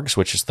our args,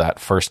 which is that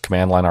first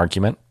command line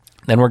argument.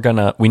 Then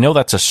we know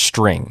that's a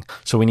string,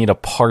 so we need to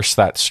parse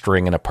that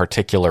string in a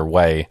particular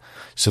way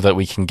so that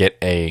we can get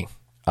a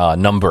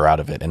number out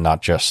of it and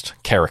not just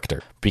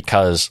character.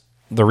 Because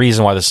the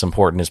reason why this is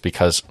important is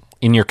because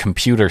in your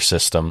computer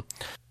system,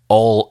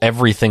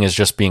 everything is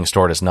just being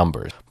stored as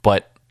numbers.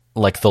 But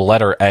like the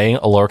letter A,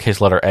 a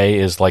lowercase letter A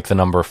is like the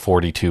number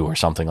 42 or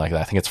something like that.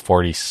 I think it's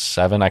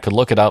 47. I could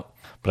look it up,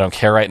 but I don't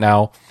care right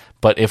now.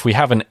 But if we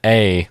have an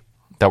A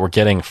that we're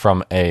getting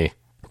from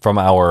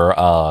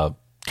our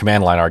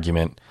command line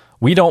argument,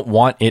 we don't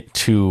want it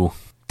to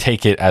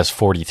take it as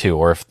 42,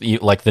 or if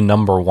like the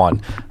number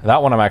 1.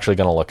 That one I'm actually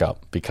going to look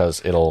up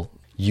because it'll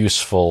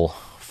useful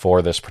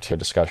for this particular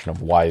discussion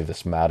of why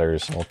this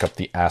matters. I'll look up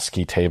the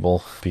ASCII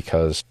table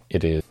because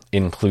it is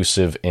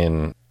inclusive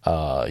in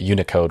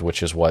Unicode,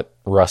 which is what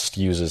Rust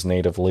uses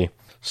natively.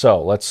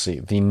 So let's see.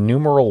 The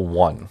numeral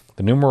 1.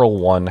 The numeral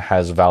 1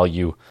 has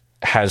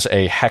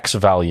a hex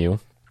value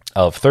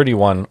of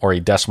 31 or a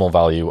decimal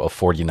value of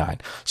 49.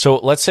 So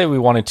let's say we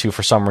wanted to,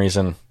 for some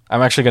reason,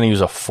 I'm actually going to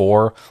use a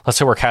 4. Let's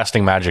say we're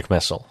casting Magic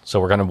Missile. So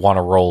we're going to want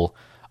to roll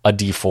a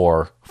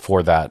d4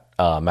 for that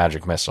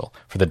Magic Missile,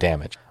 for the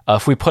damage.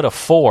 If we put a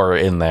 4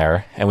 in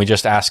there and we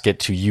just ask it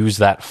to use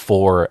that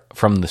 4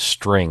 from the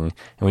string,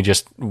 and we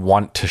just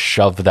want to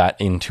shove that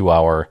into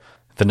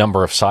the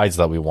number of sides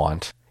that we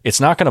want, it's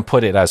not going to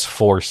put it as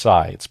 4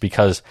 sides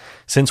because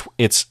since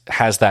it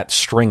has that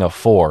string of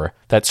 4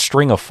 to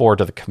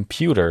the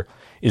computer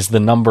is the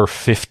number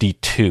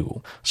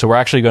 52. So we're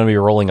actually going to be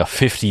rolling a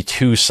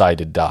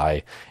 52-sided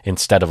die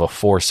instead of a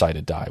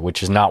 4-sided die,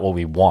 which is not what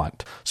we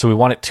want. So we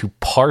want it to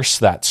parse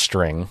that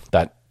string,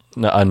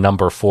 a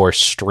number 4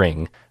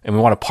 string, and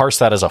we want to parse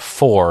that as a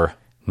 4,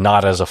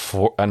 not as a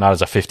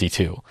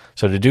 52.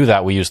 So to do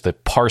that, we use the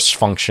parse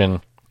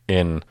function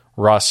in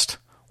Rust,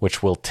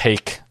 which will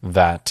take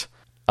that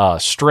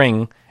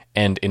string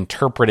and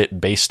interpret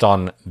it based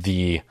on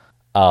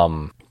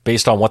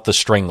what the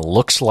string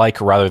looks like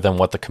rather than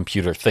what the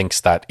computer thinks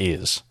that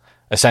is.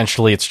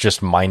 Essentially, it's just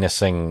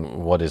minusing,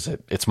 what is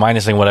it? It's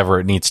minusing whatever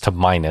it needs to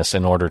minus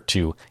in order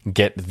to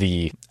get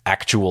the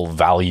actual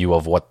value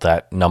of what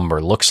that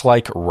number looks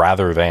like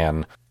rather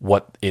than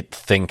what it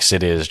thinks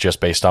it is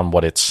just based on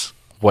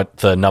what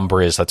the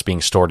number is that's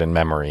being stored in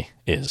memory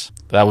is.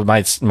 That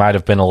might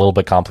have been a little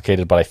bit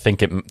complicated, but I think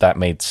that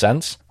made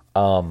sense.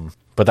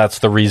 But that's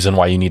the reason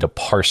why you need to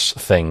parse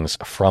things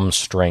from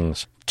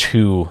strings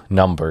to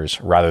numbers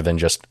rather than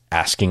just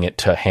asking it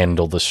to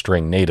handle the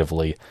string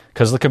natively,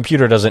 because the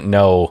computer doesn't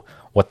know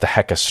what the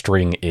heck a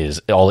string is.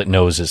 All it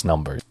knows is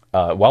numbers.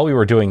 While we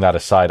were doing that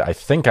aside, I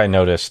think I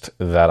noticed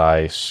that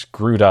I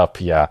screwed up,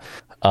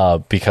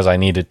 because I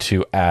needed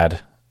to add,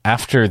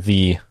 after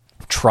the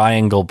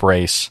triangle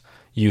brace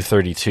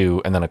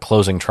U32 and then a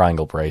closing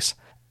triangle brace,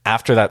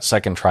 after that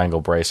second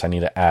triangle brace, I need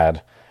to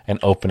add an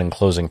open and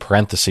closing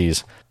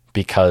parentheses,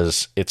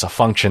 because it's a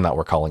function that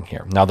we're calling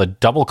here. Now, the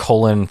double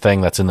colon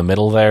thing that's in the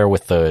middle there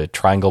with the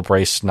triangle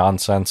brace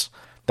nonsense,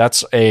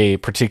 that's a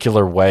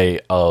particular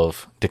way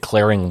of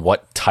declaring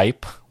what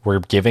type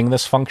we're giving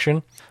this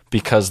function,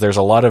 because there's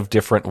a lot of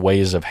different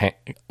ways of...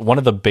 One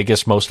of the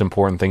biggest, most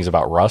important things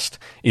about Rust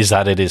is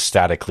that it is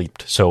static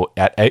leaped. So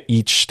at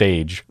each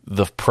stage,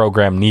 the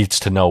program needs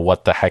to know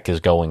what the heck is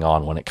going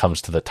on when it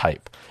comes to the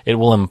type. It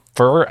will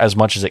infer as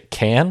much as it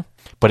can,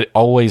 but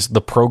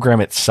the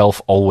program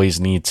itself always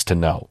needs to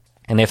know.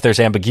 And if there's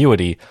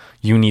ambiguity,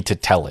 you need to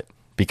tell it,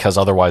 because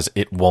otherwise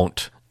it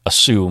won't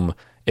assume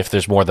if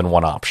there's more than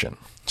one option.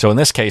 So in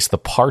this case, the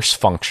parse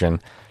function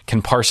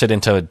can parse it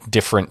into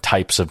different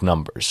types of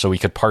numbers. So we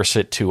could parse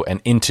it to an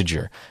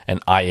integer, an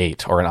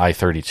I8 or an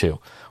I32.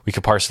 We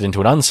could parse it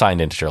into an unsigned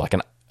integer, like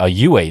a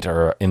U8,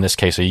 or in this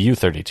case, a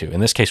U32.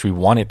 In this case, we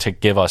want it to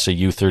give us a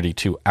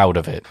U32 out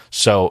of it.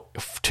 So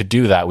to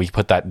do that, we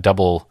put that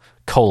double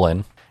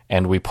colon,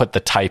 and we put the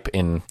type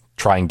in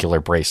triangular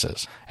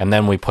braces. And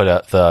then we put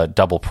the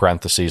double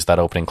parentheses, that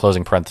opening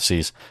closing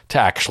parentheses, to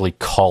actually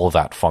call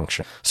that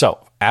function.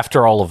 So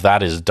after all of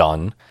that is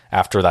done,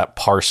 after that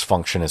parse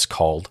function is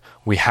called,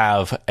 we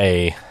have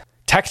a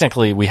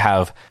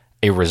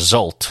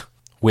result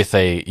with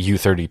a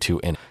U32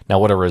 in. Now,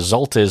 what a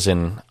result is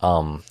in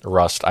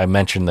Rust, I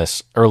mentioned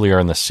this earlier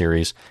in this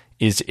series,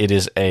 is it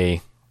is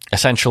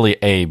essentially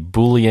a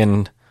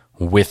Boolean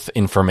with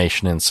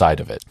information inside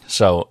of it.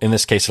 So in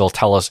this case, it'll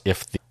tell us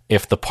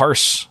if the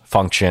parse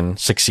function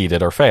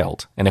succeeded or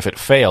failed. And if it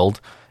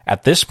failed,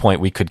 at this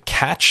point, we could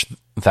catch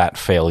that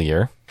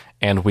failure,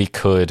 and we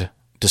could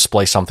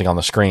display something on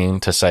the screen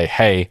to say,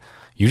 hey,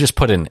 you just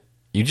put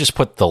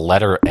the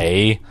letter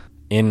A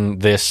in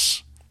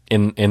this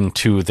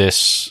into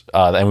this,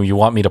 and you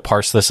want me to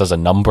parse this as a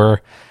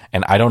number,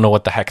 and I don't know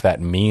what the heck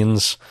that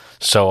means,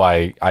 so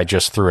I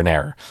just threw an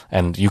error.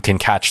 And you can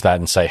catch that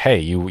and say, hey,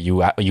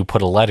 you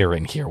put a letter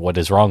in here. What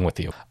is wrong with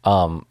you?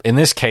 In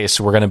this case,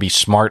 we're going to be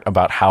smart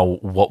about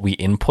what we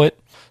input.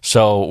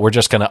 So we're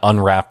just going to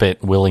unwrap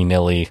it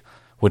willy-nilly,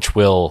 which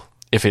will,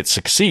 if it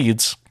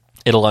succeeds,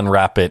 it'll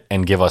unwrap it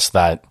and give us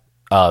that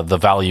the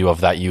value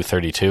of that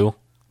U32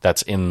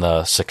 that's in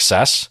the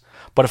success.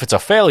 But if it's a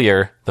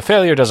failure, the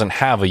failure doesn't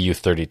have a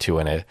U32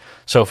 in it.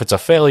 So if it's a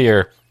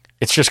failure,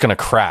 it's just going to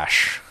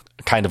crash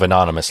kind of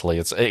anonymously.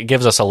 It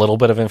gives us a little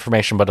bit of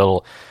information, but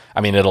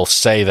it'll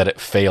say that it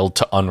failed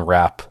to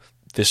unwrap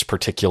this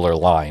particular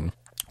line,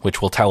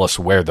 which will tell us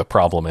where the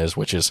problem is,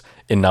 which is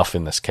enough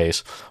in this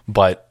case.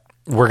 But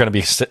we're going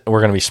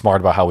to be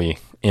smart about how we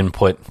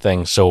input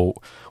things, so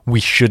we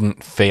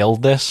shouldn't fail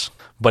this.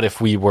 But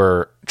if we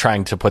were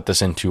trying to put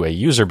this into a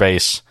user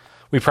base,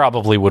 we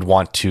probably would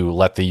want to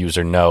let the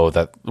user know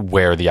that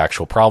where the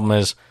actual problem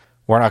is.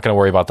 We're not going to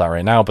worry about that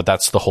right now, but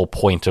that's the whole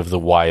point of the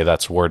why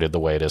that's worded the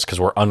way it is, because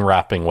we're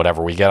unwrapping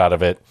whatever we get out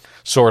of it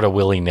sort of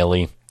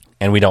willy-nilly,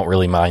 and we don't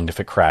really mind if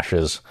it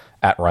crashes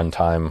at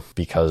runtime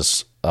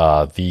because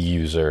the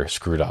user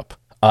screwed up.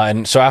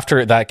 And so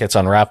after that gets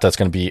unwrapped, that's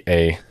going to be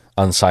a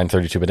unsigned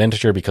 32-bit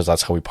integer, because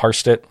that's how we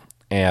parsed it,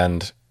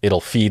 and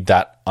it'll feed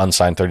that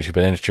unsigned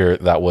 32-bit integer.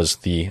 That was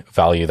the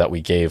value that we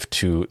gave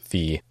to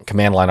the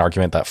command line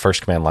argument, that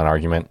first command line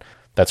argument.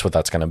 That's what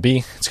that's going to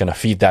be. It's going to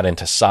feed that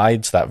into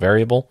sides, that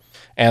variable,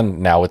 and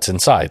now it's in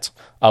sides.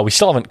 We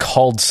still haven't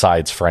called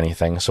sides for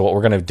anything, so what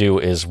we're going to do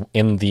is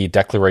in the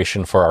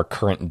declaration for our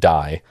current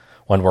die,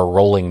 when we're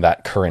rolling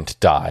that current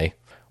die,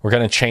 we're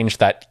going to change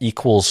that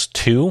equals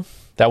to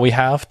that we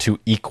have to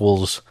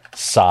equals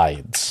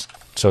sides.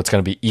 So it's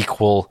going to be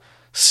equal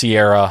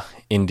Sierra,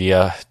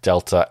 India,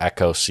 Delta,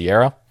 Echo,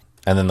 Sierra,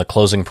 and then the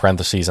closing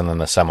parentheses, and then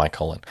the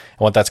semicolon. And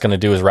what that's going to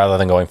do is, rather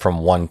than going from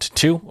 1 to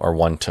 2 or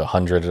 1 to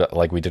 100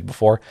 like we did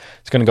before,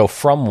 it's going to go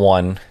from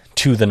 1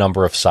 to the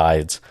number of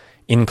sides,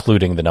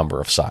 including the number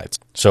of sides.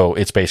 So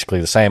it's basically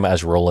the same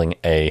as rolling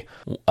a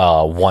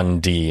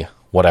 1D,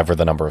 whatever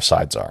the number of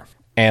sides are.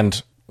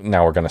 And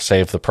now we're going to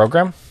save the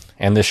program,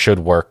 and this should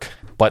work.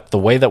 But the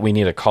way that we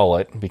need to call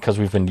it, because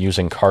we've been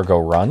using cargo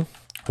run,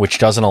 which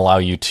doesn't allow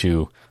you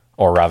to,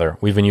 or rather,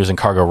 we've been using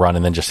cargo run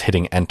and then just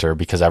hitting enter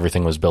because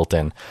everything was built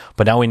in.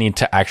 But now we need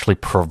to actually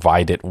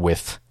provide it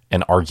with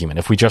an argument.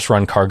 If we just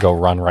run cargo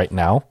run right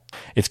now,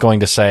 it's going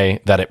to say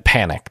that it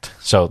panicked.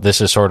 So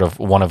this is sort of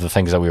one of the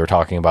things that we were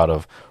talking about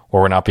of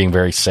where we're not being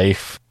very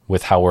safe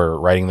with how we're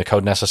writing the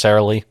code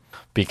necessarily,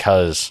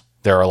 because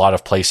there are a lot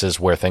of places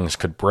where things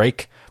could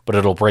break, but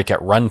it'll break at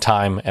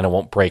runtime and it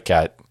won't break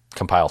at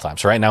compile time.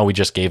 So right now we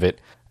just gave it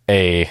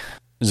a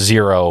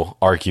 0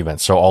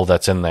 argument, so all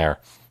that's in there.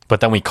 But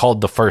then we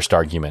called the first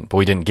argument, but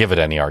we didn't give it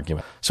any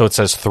argument. So it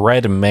says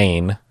thread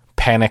main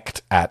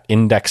panicked at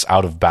index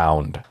out of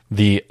bound.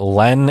 The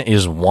len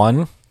is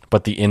 1,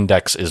 but the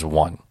index is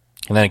 1.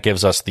 And then it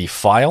gives us the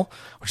file,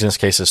 which in this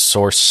case is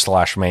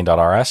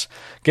source/main.rs,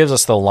 gives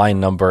us the line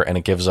number, and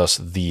it gives us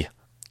the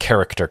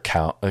character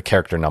count,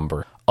 character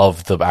number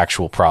of the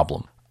actual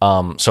problem.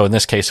 So in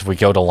this case, if we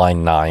go to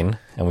line 9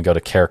 and we go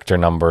to character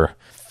number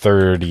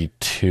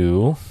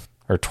 32,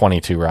 or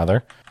 22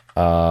 rather,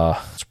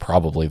 it's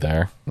probably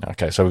there.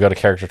 Okay, so we go to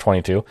character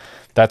 22.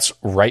 That's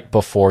right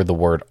before the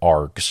word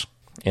args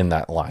in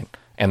that line.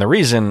 And the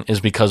reason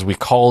is because we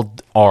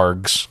called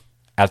args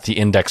at the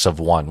index of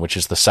 1, which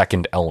is the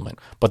second element.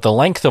 But the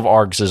length of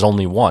args is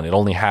only 1. It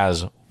only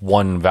has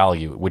one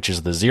value, which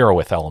is the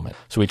 0th element.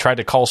 So we tried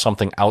to call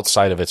something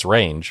outside of its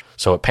range,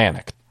 so it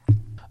panicked.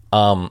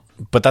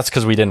 But that's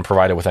because we didn't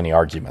provide it with any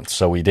arguments.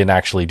 So we didn't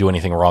actually do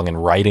anything wrong in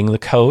writing the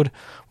code.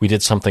 We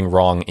did something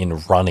wrong in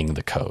running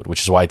the code,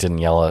 which is why it didn't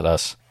yell at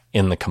us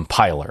in the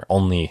compiler,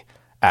 only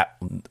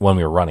when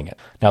we were running it.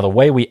 Now, the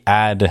way we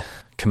add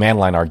command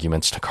line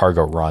arguments to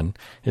cargo run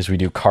is we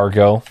do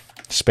cargo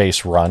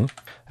space run,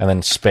 and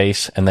then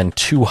space, and then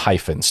 2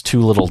 hyphens,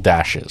 2 little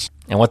dashes.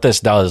 And what this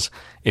does,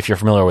 if you're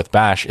familiar with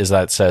Bash, is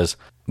that it says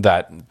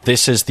that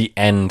this is the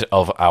end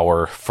of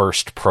our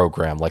first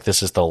program. Like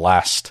this is the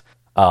last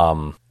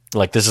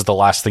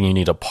thing you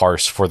need to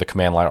parse for the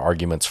command line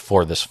arguments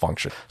for this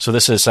function. So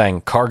this is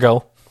saying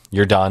cargo,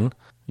 you're done.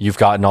 You've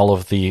gotten all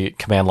of the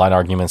command line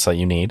arguments that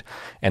you need.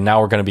 And now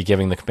we're going to be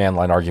giving the command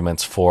line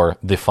arguments for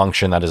the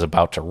function that is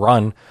about to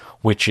run,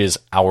 which is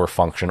our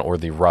function, or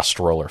the Rust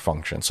roller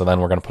function. So then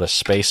we're going to put a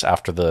space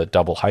after the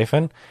double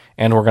hyphen,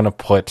 and we're going to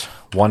put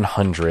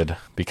 100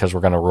 because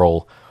we're going to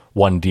roll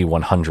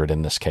 1D100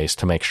 in this case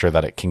to make sure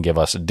that it can give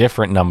us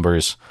different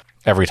numbers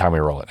every time we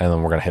roll it. And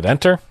then we're going to hit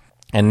enter.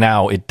 And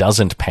now it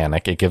doesn't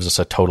panic. It gives us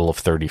a total of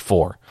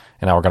 34.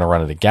 And now we're going to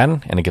run it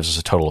again, and it gives us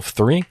a total of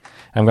 3. And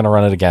I'm going to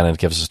run it again, and it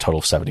gives us a total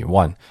of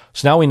 71.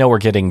 So now we know we're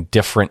getting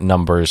different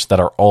numbers that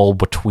are all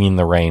between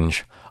the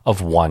range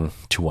of 1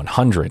 to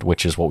 100,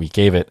 which is what we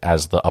gave it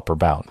as the upper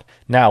bound.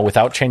 Now,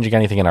 without changing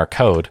anything in our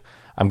code,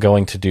 I'm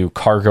going to do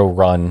cargo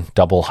run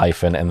double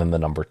hyphen and then the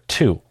number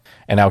 2.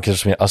 And now it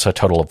gives us a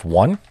total of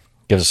 1,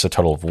 gives us a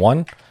total of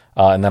 1.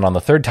 And then on the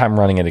third time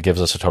running it, it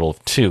gives us a total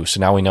of 2. So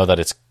now we know that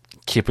it's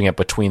keeping it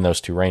between those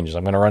 2 ranges.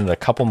 I'm going to run it a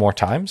couple more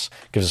times,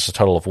 gives us a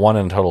total of 1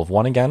 and a total of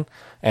 1 again.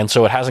 And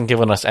so it hasn't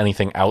given us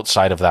anything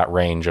outside of that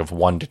range of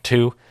 1 to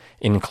 2,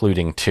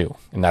 including 2.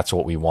 And that's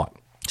what we want.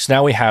 So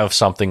now we have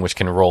something which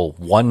can roll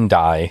 1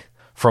 die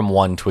from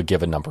 1 to a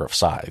given number of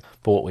sides.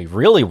 But what we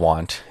really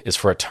want is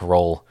for it to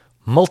roll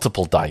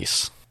multiple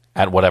dice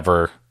at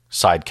whatever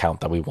side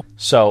count that we want.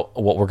 So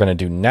what we're going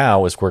to do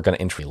now is we're going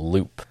to enter a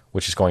loop,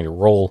 which is going to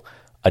roll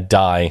a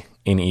die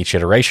in each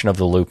iteration of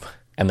the loop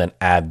and then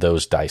add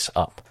those dice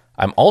up.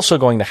 I'm also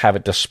going to have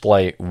it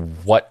display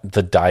what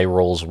the die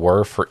rolls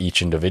were for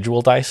each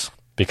individual dice,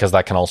 because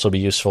that can also be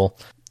useful.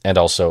 And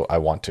also I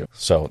want to.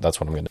 So that's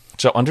what I'm going to do.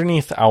 So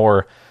underneath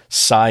our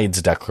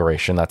sides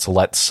declaration, that's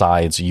let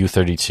sides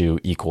U32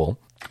 equal.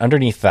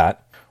 Underneath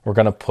that, we're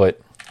going to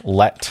put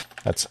let,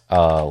 that's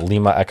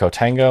Lima Echo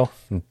Tango,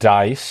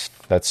 dice,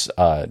 that's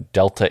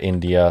Delta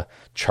India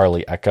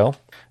Charlie Echo, and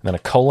then a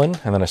colon,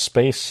 and then a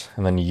space,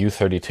 and then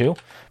U32,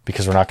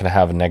 because we're not going to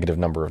have a negative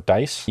number of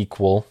dice,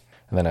 equal,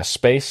 and then a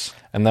space,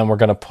 and then we're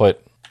going to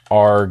put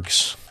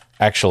args.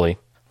 Actually,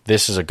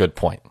 this is a good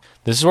point.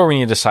 This is where we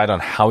need to decide on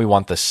how we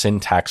want the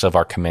syntax of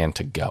our command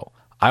to go.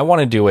 I want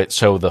to do it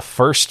so the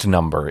first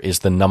number is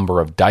the number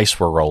of dice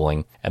we're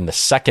rolling, and the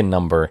second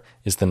number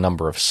is the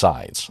number of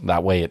sides.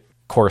 That way it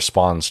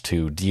corresponds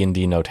to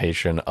D&D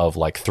notation of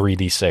like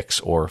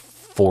 3d6 or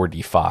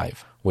 4d5,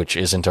 which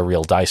isn't a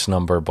real dice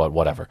number, but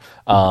whatever.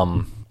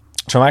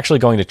 So I'm actually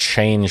going to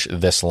change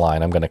this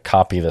line. I'm going to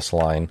copy this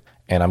line,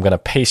 and I'm going to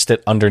paste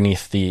it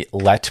underneath the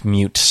let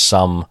mute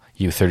sum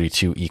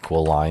U32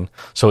 equal line.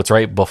 So it's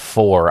right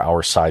before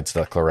our sides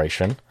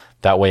declaration.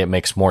 That way it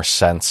makes more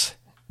sense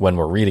when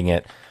we're reading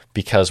it,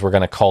 because we're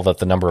going to call that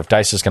the number of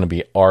dice is going to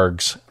be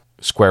args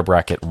square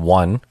bracket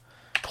 1,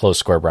 close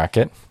square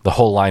bracket. The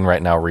whole line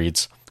right now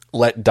reads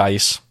let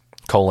dice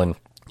colon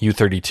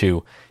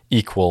U32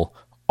 equal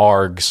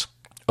args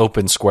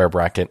open square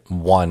bracket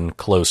 1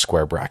 close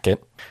square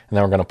bracket. And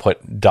then we're going to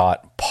put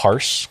dot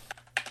parse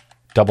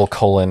double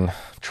colon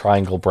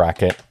triangle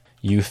bracket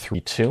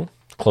U32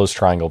 close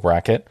triangle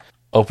bracket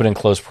open and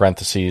close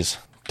parentheses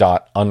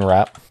dot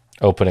unwrap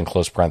open and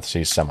close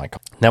parentheses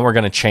semicolon. Then we're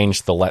going to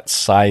change the let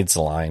sides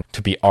line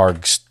to be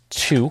args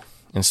 2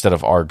 instead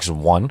of args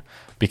 1,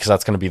 because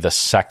that's going to be the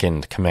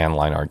second command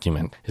line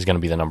argument, is going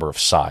to be the number of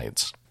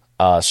sides.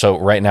 So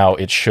right now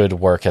it should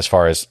work as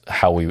far as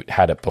how we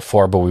had it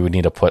before, but we would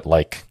need to put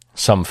like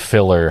some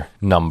filler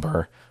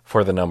number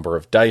for the number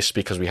of dice,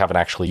 because we haven't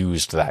actually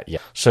used that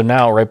yet. So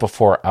now right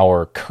before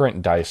our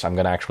current dice, I'm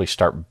going to actually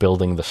start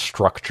building the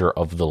structure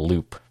of the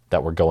loop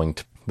that we're going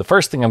to. The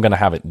first thing I'm going to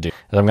have it do is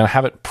I'm going to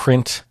have it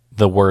print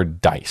the word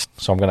dice.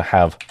 So I'm going to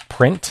have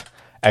print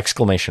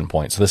exclamation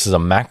point. So this is a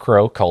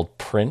macro called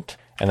print,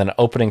 and then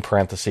opening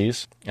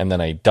parentheses, and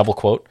then a double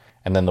quote,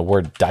 and then the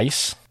word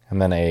dice,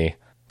 and then a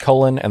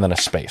colon, and then a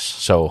space.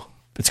 So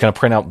it's going to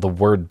print out the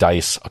word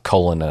dice, a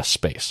colon, and a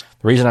space.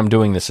 The reason I'm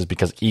doing this is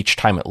because each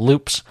time it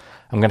loops,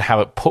 I'm going to have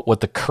it put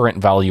what the current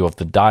value of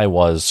the die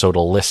was, so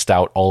it'll list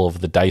out all of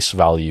the dice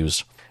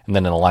values, and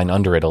then in a line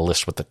under it, it'll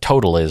list what the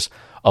total is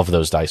of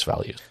those dice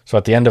values. So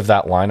at the end of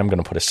that line, I'm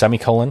going to put a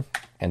semicolon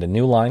and a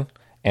new line,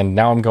 and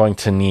now I'm going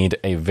to need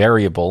a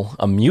variable,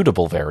 a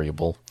mutable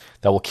variable,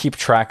 that will keep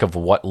track of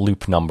what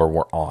loop number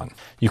we're on.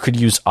 You could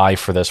use I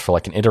for this for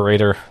like an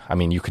iterator. I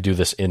mean, you could do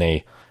this in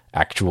a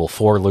actual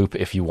for loop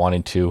if you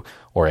wanted to,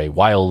 or a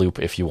while loop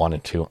if you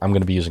wanted to. I'm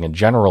going to be using a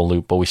general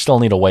loop, but we still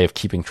need a way of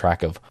keeping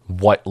track of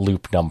what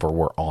loop number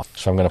we're on.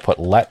 So I'm going to put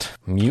let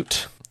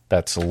mute,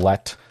 that's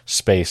let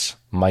space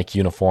Mike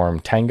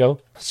uniform tango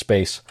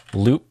space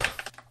loop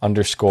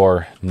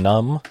underscore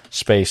num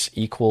space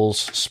equals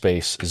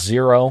space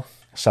 0,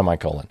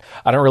 semicolon.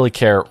 I don't really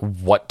care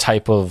what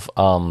type of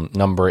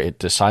number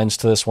it assigns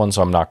to this one,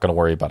 so I'm not going to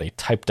worry about a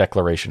type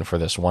declaration for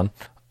this one,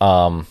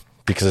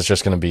 because it's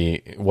just going to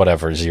be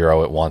whatever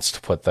 0 it wants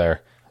to put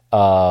there.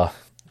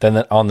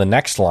 Then on the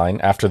next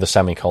line, after the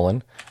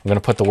semicolon, I'm going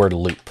to put the word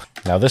loop.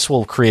 Now this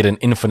will create an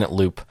infinite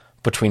loop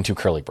between two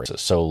curly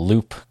braces. So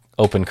loop,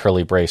 open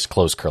curly brace,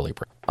 close curly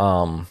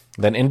brace.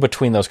 Then in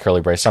between those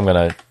curly braces, I'm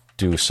going to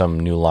do some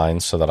new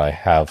lines so that I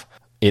have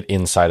it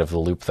inside of the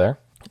loop there.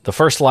 The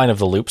first line of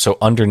the loop, so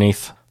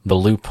underneath the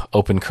loop,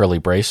 open curly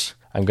brace,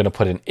 I'm going to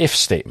put an if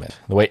statement.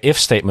 The way if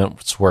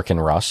statements work in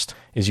Rust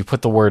is you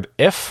put the word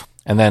if,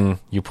 and then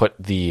you put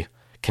the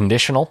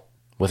conditional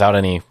without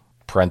any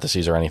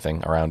parentheses or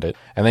anything around it,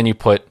 and then you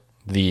put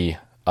the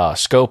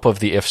scope of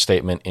the if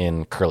statement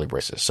in curly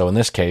braces. So in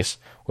this case,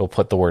 we'll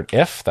put the word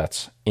if,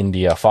 that's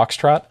India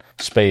Foxtrot,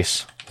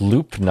 space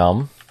loop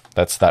num,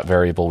 that's that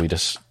variable we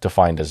just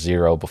defined as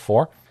 0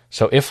 before.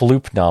 So if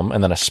loop num,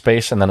 and then a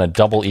space, and then a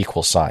double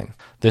equal sign.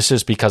 This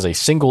is because a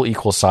single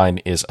equal sign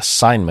is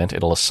assignment.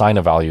 It'll assign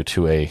a value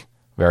to a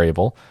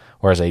variable,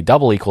 whereas a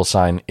double equal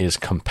sign is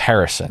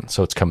comparison.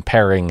 So it's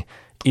comparing,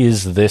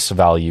 is this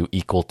value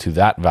equal to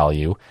that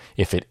value?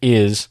 If it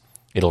is,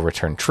 it'll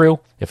return true.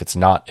 If it's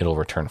not, it'll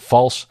return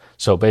false.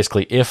 So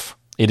basically, if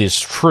it is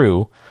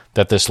true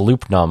that this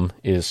loop num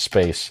is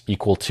space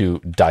equal to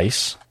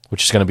dice,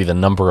 which is going to be the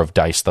number of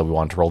dice that we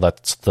want to roll,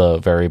 that's the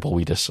variable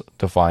we just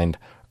defined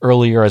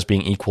earlier as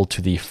being equal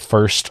to the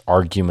first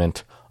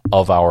argument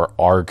of our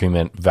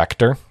argument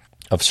vector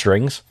of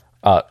strings.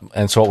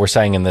 And so what we're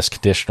saying in this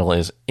conditional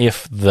is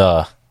if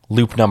the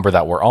loop number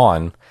that we're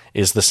on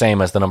is the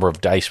same as the number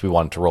of dice we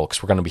want to roll,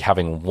 because we're going to be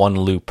having one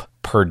loop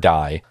per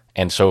die.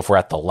 And so if we're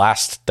at the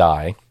last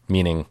die,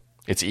 meaning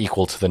it's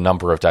equal to the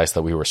number of dice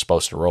that we were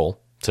supposed to roll,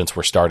 since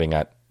we're starting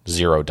at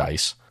 0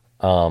 dice,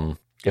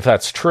 if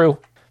that's true,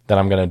 then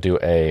I'm going to do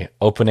a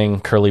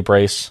opening curly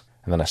brace,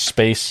 and then a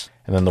space,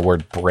 and then the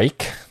word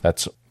break.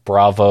 That's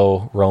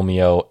Bravo,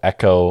 Romeo,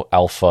 Echo,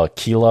 Alpha,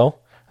 Kilo,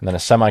 and then a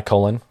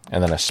semicolon,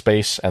 and then a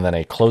space, and then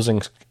a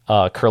closing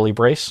curly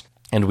brace.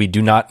 And we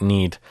do not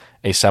need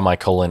a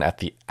semicolon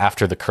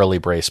after the curly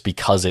brace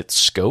because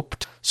it's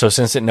scoped. So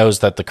since it knows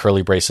that the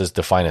curly braces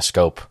define a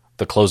scope,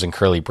 the closing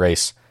curly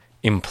brace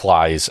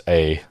implies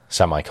a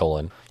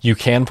semicolon. You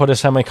can put a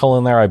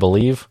semicolon there, I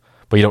believe,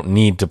 but you don't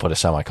need to put a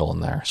semicolon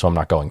there, so I'm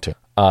not going to.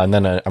 And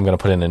then I'm going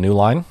to put in a new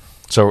line.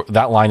 So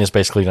that line is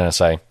basically going to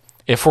say,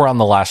 if we're on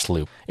the last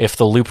loop, if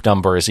the loop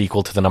number is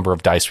equal to the number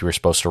of dice we were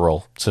supposed to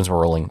roll, since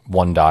we're rolling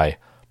one die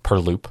per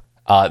loop,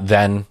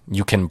 then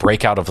you can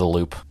break out of the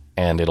loop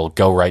and it'll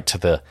go right to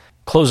the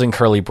closing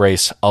curly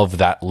brace of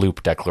that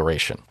loop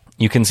declaration.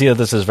 You can see that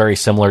this is very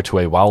similar to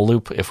a while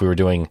loop. If we were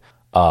doing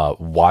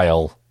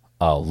while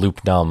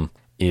loop num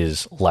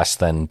is less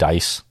than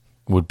dice,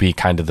 would be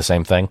kind of the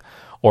same thing.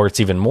 Or it's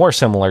even more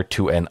similar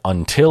to an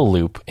until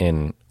loop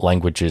in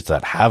languages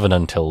that have an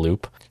until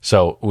loop.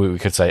 So we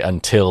could say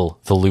until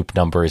the loop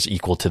number is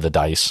equal to the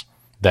dice,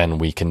 then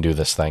we can do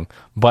this thing.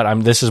 But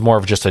this is more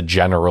of just a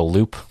general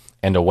loop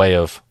and a way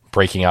of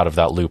breaking out of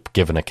that loop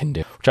given a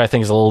condition, which I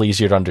think is a little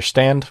easier to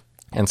understand.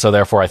 And so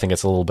therefore I think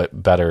it's a little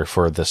bit better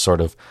for this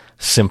sort of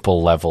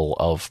simple level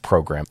of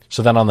program.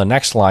 So then on the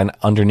next line,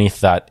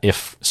 underneath that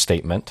if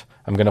statement,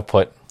 I'm going to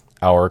put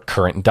our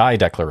current die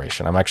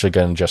declaration. I'm actually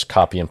going to just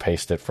copy and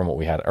paste it from what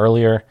we had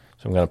earlier.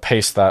 So I'm going to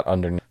paste that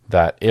underneath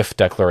that if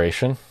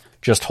declaration,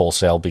 just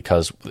wholesale,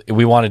 because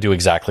we want to do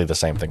exactly the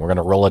same thing. We're going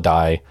to roll a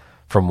die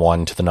from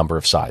 1 to the number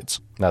of sides.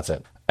 That's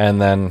it.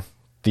 And then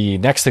the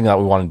next thing that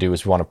we want to do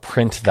is we want to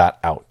print that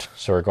out.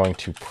 So we're going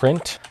to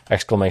print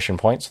exclamation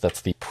points.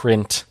 That's the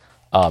print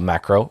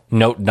macro.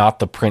 Note not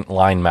the print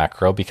line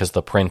macro, because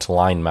the print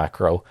line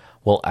macro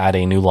will add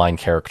a new line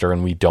character,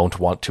 and we don't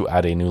want to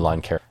add a new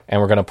line character.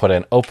 And we're going to put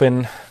an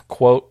open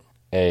quote,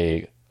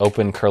 a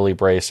open curly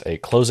brace, a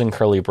closing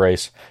curly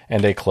brace,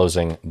 and a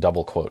closing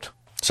double quote.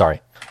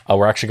 Sorry.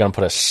 We're actually going to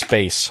put a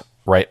space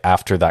right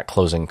after that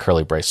closing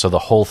curly brace. So the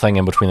whole thing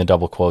in between the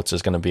double quotes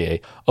is going to be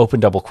a open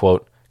double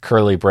quote,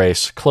 curly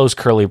brace, close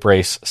curly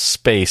brace,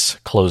 space,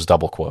 close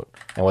double quote.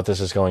 And what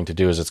this is going to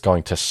do is it's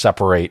going to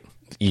separate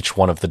each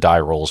one of the die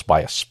rolls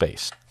by a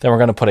space. Then we're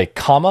going to put a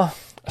comma,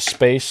 a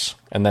space,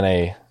 and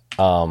then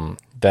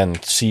then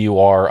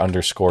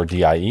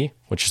CUR_DIE,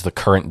 which is the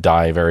current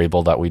die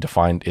variable that we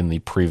defined in the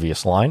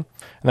previous line.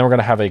 And then we're going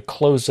to have a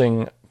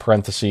closing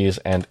parentheses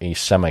and a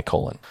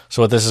semicolon.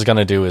 So what this is going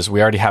to do is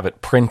we already have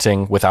it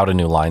printing without a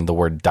new line, the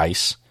word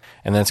dice,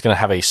 and then it's going to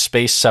have a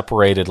space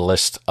separated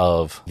list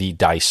of the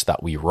dice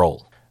that we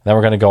roll. Then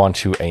we're going to go on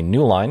to a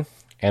new line,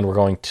 and we're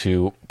going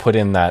to put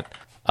in that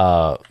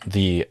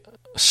the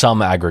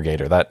sum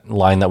aggregator, that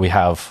line that we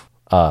have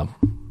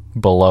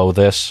below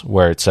this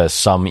where it says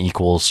sum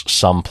equals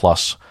sum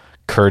plus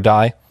cur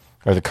die,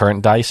 or the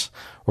current dice.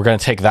 We're going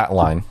to take that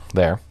line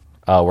there.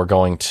 We're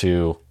going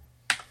to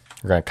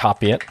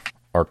copy it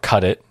or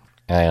cut it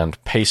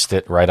and paste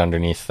it right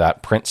underneath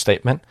that print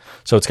statement.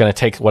 So it's going to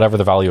take whatever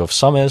the value of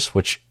sum is,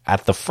 which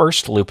at the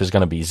first loop is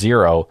going to be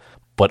 0,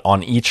 but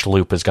on each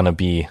loop is going to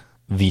be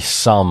the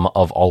sum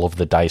of all of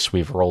the dice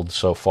we've rolled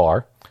so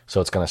far. So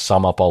it's going to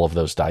sum up all of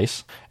those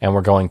dice, and we're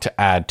going to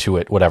add to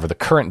it whatever the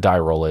current die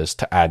roll is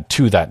to add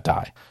to that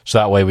die. So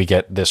that way we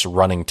get this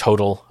running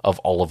total of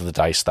all of the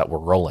dice that we're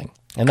rolling.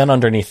 And then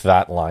underneath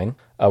that line,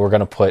 we're going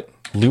to put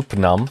loop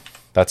num.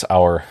 That's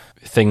our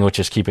thing which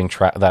is keeping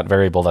track, that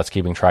variable that's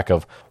keeping track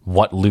of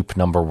what loop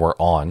number we're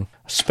on.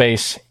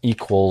 Space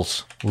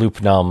equals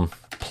loop num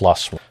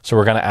plus 1. So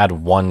we're going to add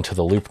 1 to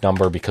the loop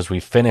number because we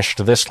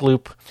finished this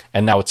loop,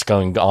 and now it's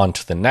going on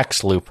to the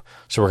next loop.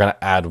 So we're going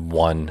to add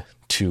 1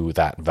 to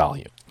that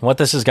value. And what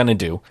this is going to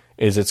do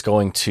is it's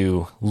going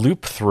to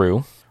loop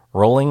through,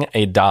 rolling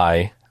a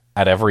die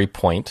at every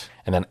point,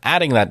 and then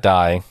adding that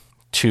die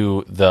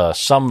to the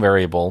sum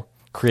variable,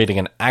 creating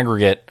an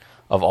aggregate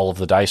of all of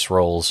the dice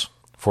rolls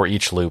for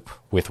each loop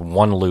with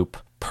 1 loop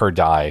per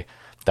die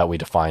that we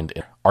defined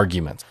in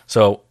arguments.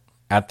 So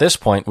at this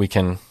point, we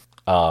can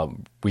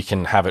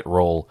have it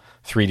roll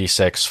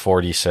 3d6,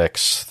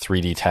 4d6,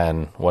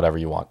 3d10, whatever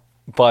you want.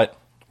 But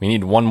we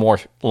need one more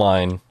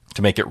line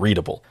to make it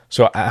readable.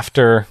 So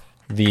after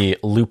the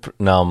loop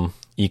num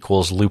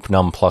equals loop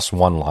num plus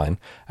 1 line,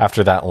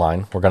 after that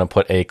line, we're going to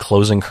put a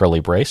closing curly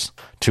brace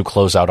to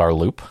close out our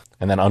loop.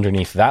 And then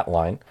underneath that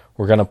line,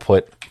 we're going to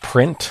put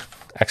print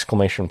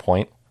exclamation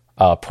point,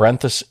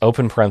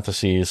 open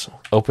parentheses,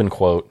 open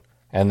quote,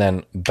 and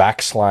then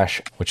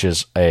backslash, which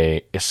is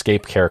a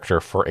escape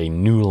character for a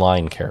new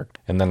line character,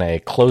 and then a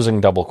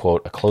closing double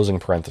quote, a closing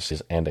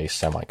parentheses, and a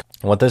semicolon.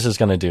 And what this is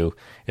going to do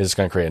is it's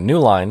going to create a new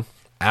line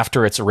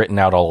after it's written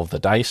out all of the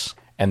dice,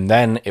 and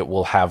then it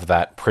will have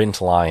that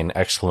print line,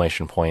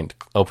 exclamation point,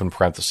 open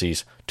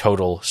parentheses,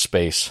 total,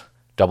 space,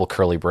 double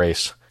curly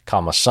brace,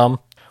 comma, sum,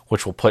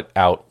 which will put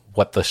out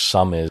what the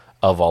sum is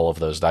of all of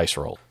those dice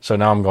rolls. So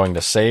now I'm going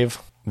to save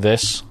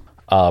this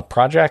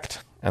project,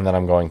 and then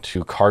I'm going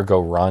to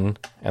cargo run,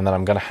 and then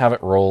I'm going to have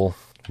it roll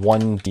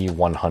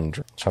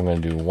 1d100. So I'm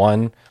going to do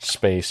 1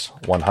 space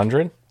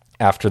 100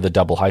 after the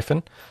double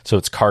hyphen. So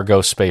it's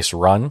cargo space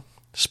run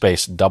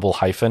space double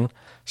hyphen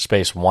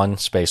space 1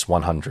 space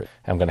 100.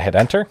 I'm going to hit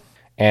enter,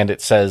 and it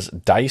says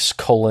dice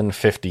colon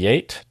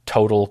 58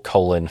 total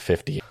colon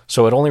 58.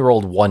 So it only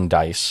rolled 1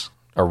 dice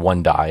or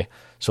 1 die.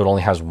 So it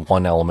only has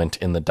 1 element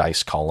in the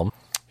dice column,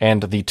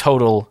 and the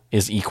total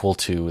is equal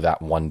to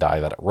that 1 die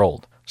that it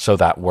rolled. So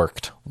that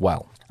worked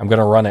well. I'm going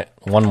to run it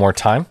one more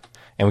time,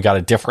 and we got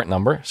a different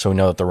number, so we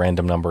know that the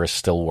random number is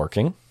still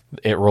working.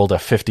 It rolled a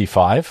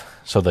 55,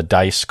 so the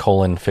dice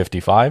colon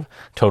 55,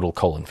 total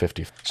colon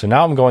 50. So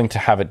now I'm going to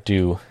have it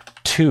do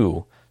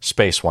 2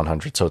 space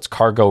 100. So it's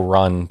cargo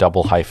run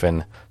double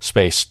hyphen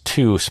space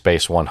 2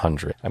 space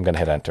 100. I'm going to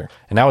hit enter.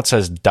 And now it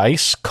says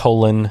dice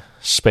colon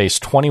space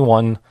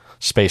 21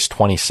 space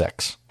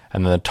 26.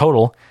 And then the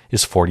total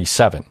is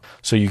 47.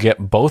 So you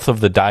get both of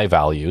the die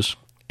values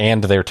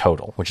and their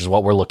total, which is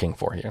what we're looking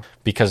for here.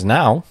 Because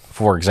now,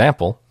 for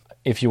example,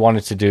 if you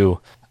wanted to do,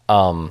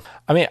 I'm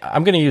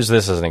going to use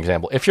this as an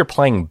example. If you're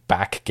playing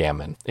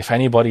backgammon, if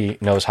anybody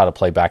knows how to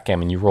play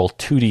backgammon, you roll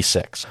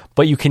 2d6.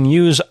 But you can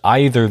use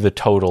either the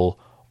total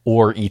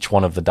or each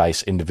one of the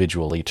dice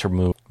individually to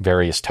remove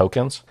various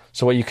tokens.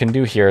 So what you can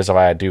do here is if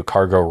I do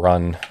cargo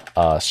run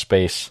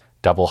space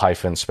double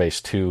hyphen space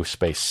 2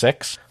 space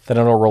 6, then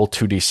it'll roll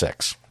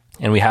 2d6.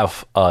 And we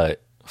have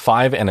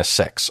 5 and a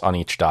 6 on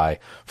each die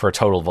for a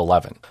total of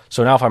 11.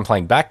 So now if I'm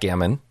playing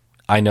backgammon,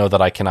 I know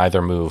that I can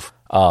either move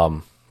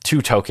 2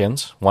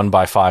 tokens, 1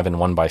 by 5 and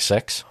 1 by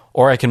 6,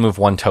 or I can move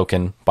 1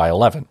 token by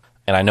 11.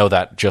 And I know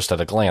that just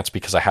at a glance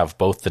because I have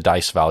both the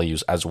dice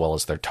values as well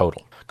as their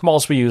total. Can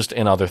also be used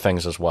in other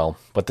things as well,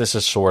 but this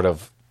is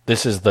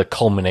the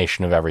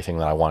culmination of everything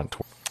that I wanted to.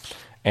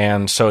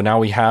 And so now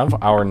we have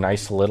our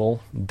nice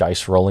little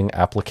dice rolling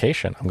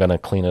application. I'm going to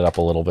clean it up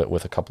a little bit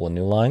with a couple of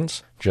new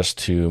lines just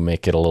to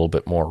make it a little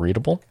bit more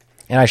readable.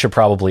 And I should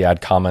probably add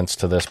comments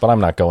to this, but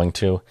I'm not going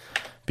to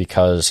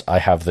because I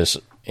have this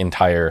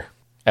entire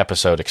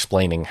episode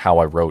explaining how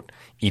I wrote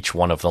each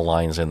one of the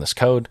lines in this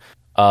code.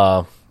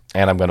 And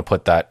I'm going to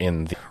put that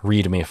in the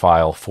README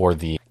file for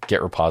the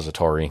Git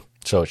repository,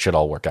 so it should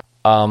all work out.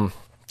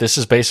 This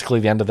is basically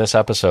the end of this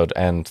episode,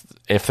 and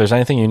if there's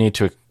anything you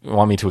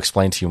want me to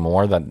explain to you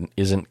more that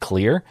isn't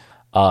clear,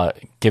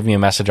 give me a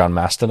message on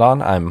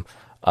Mastodon. I'm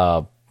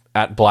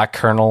at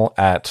blackkernel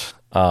at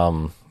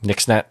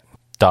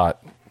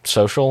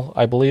nixnet.social,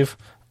 I believe.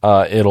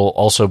 It'll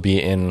also be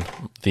in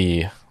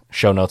the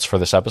show notes for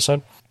this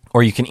episode.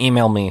 Or you can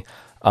email me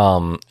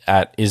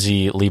at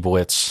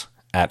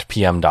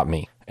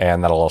izzyleibowitz@pm.me,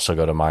 and that'll also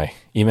go to my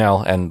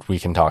email, and we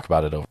can talk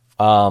about it over.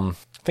 I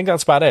think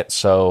that's about it,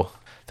 so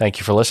thank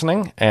you for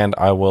listening, and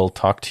I will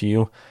talk to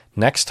you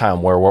next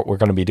time, where what we're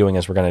going to be doing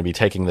is we're going to be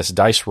taking this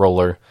dice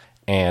roller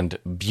and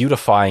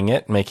beautifying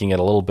it, making it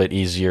a little bit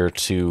easier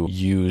to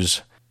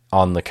use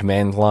on the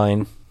command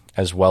line,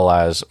 as well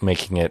as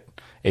making it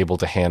able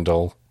to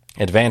handle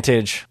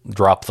advantage,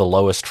 drop the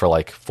lowest for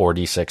like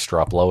 4d6,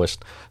 drop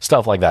lowest,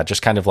 stuff like that.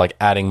 Just kind of like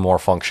adding more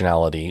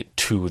functionality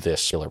to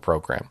this particular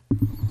program.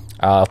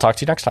 I'll talk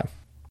to you next time.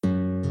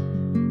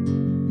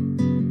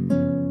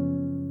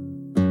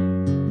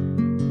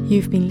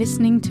 You've been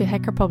listening to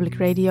Hacker Public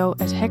Radio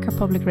at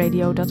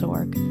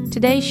hackerpublicradio.org.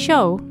 Today's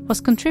show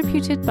was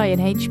contributed by an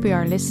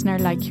HPR listener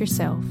like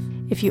yourself.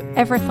 If you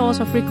ever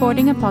thought of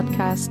recording a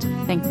podcast,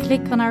 then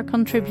click on our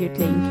contribute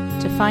link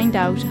to find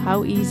out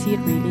how easy it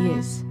really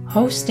is.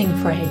 Hosting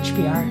for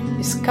HPR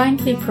is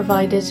kindly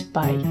provided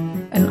by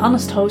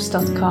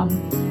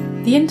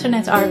anhonesthost.com, the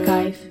Internet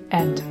Archive,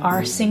 and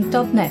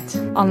rsync.net.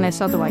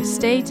 Unless otherwise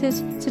stated,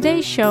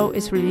 today's show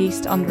is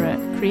released under a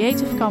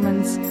Creative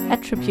Commons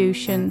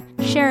Attribution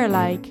Share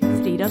Alike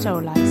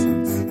 3.0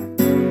 license.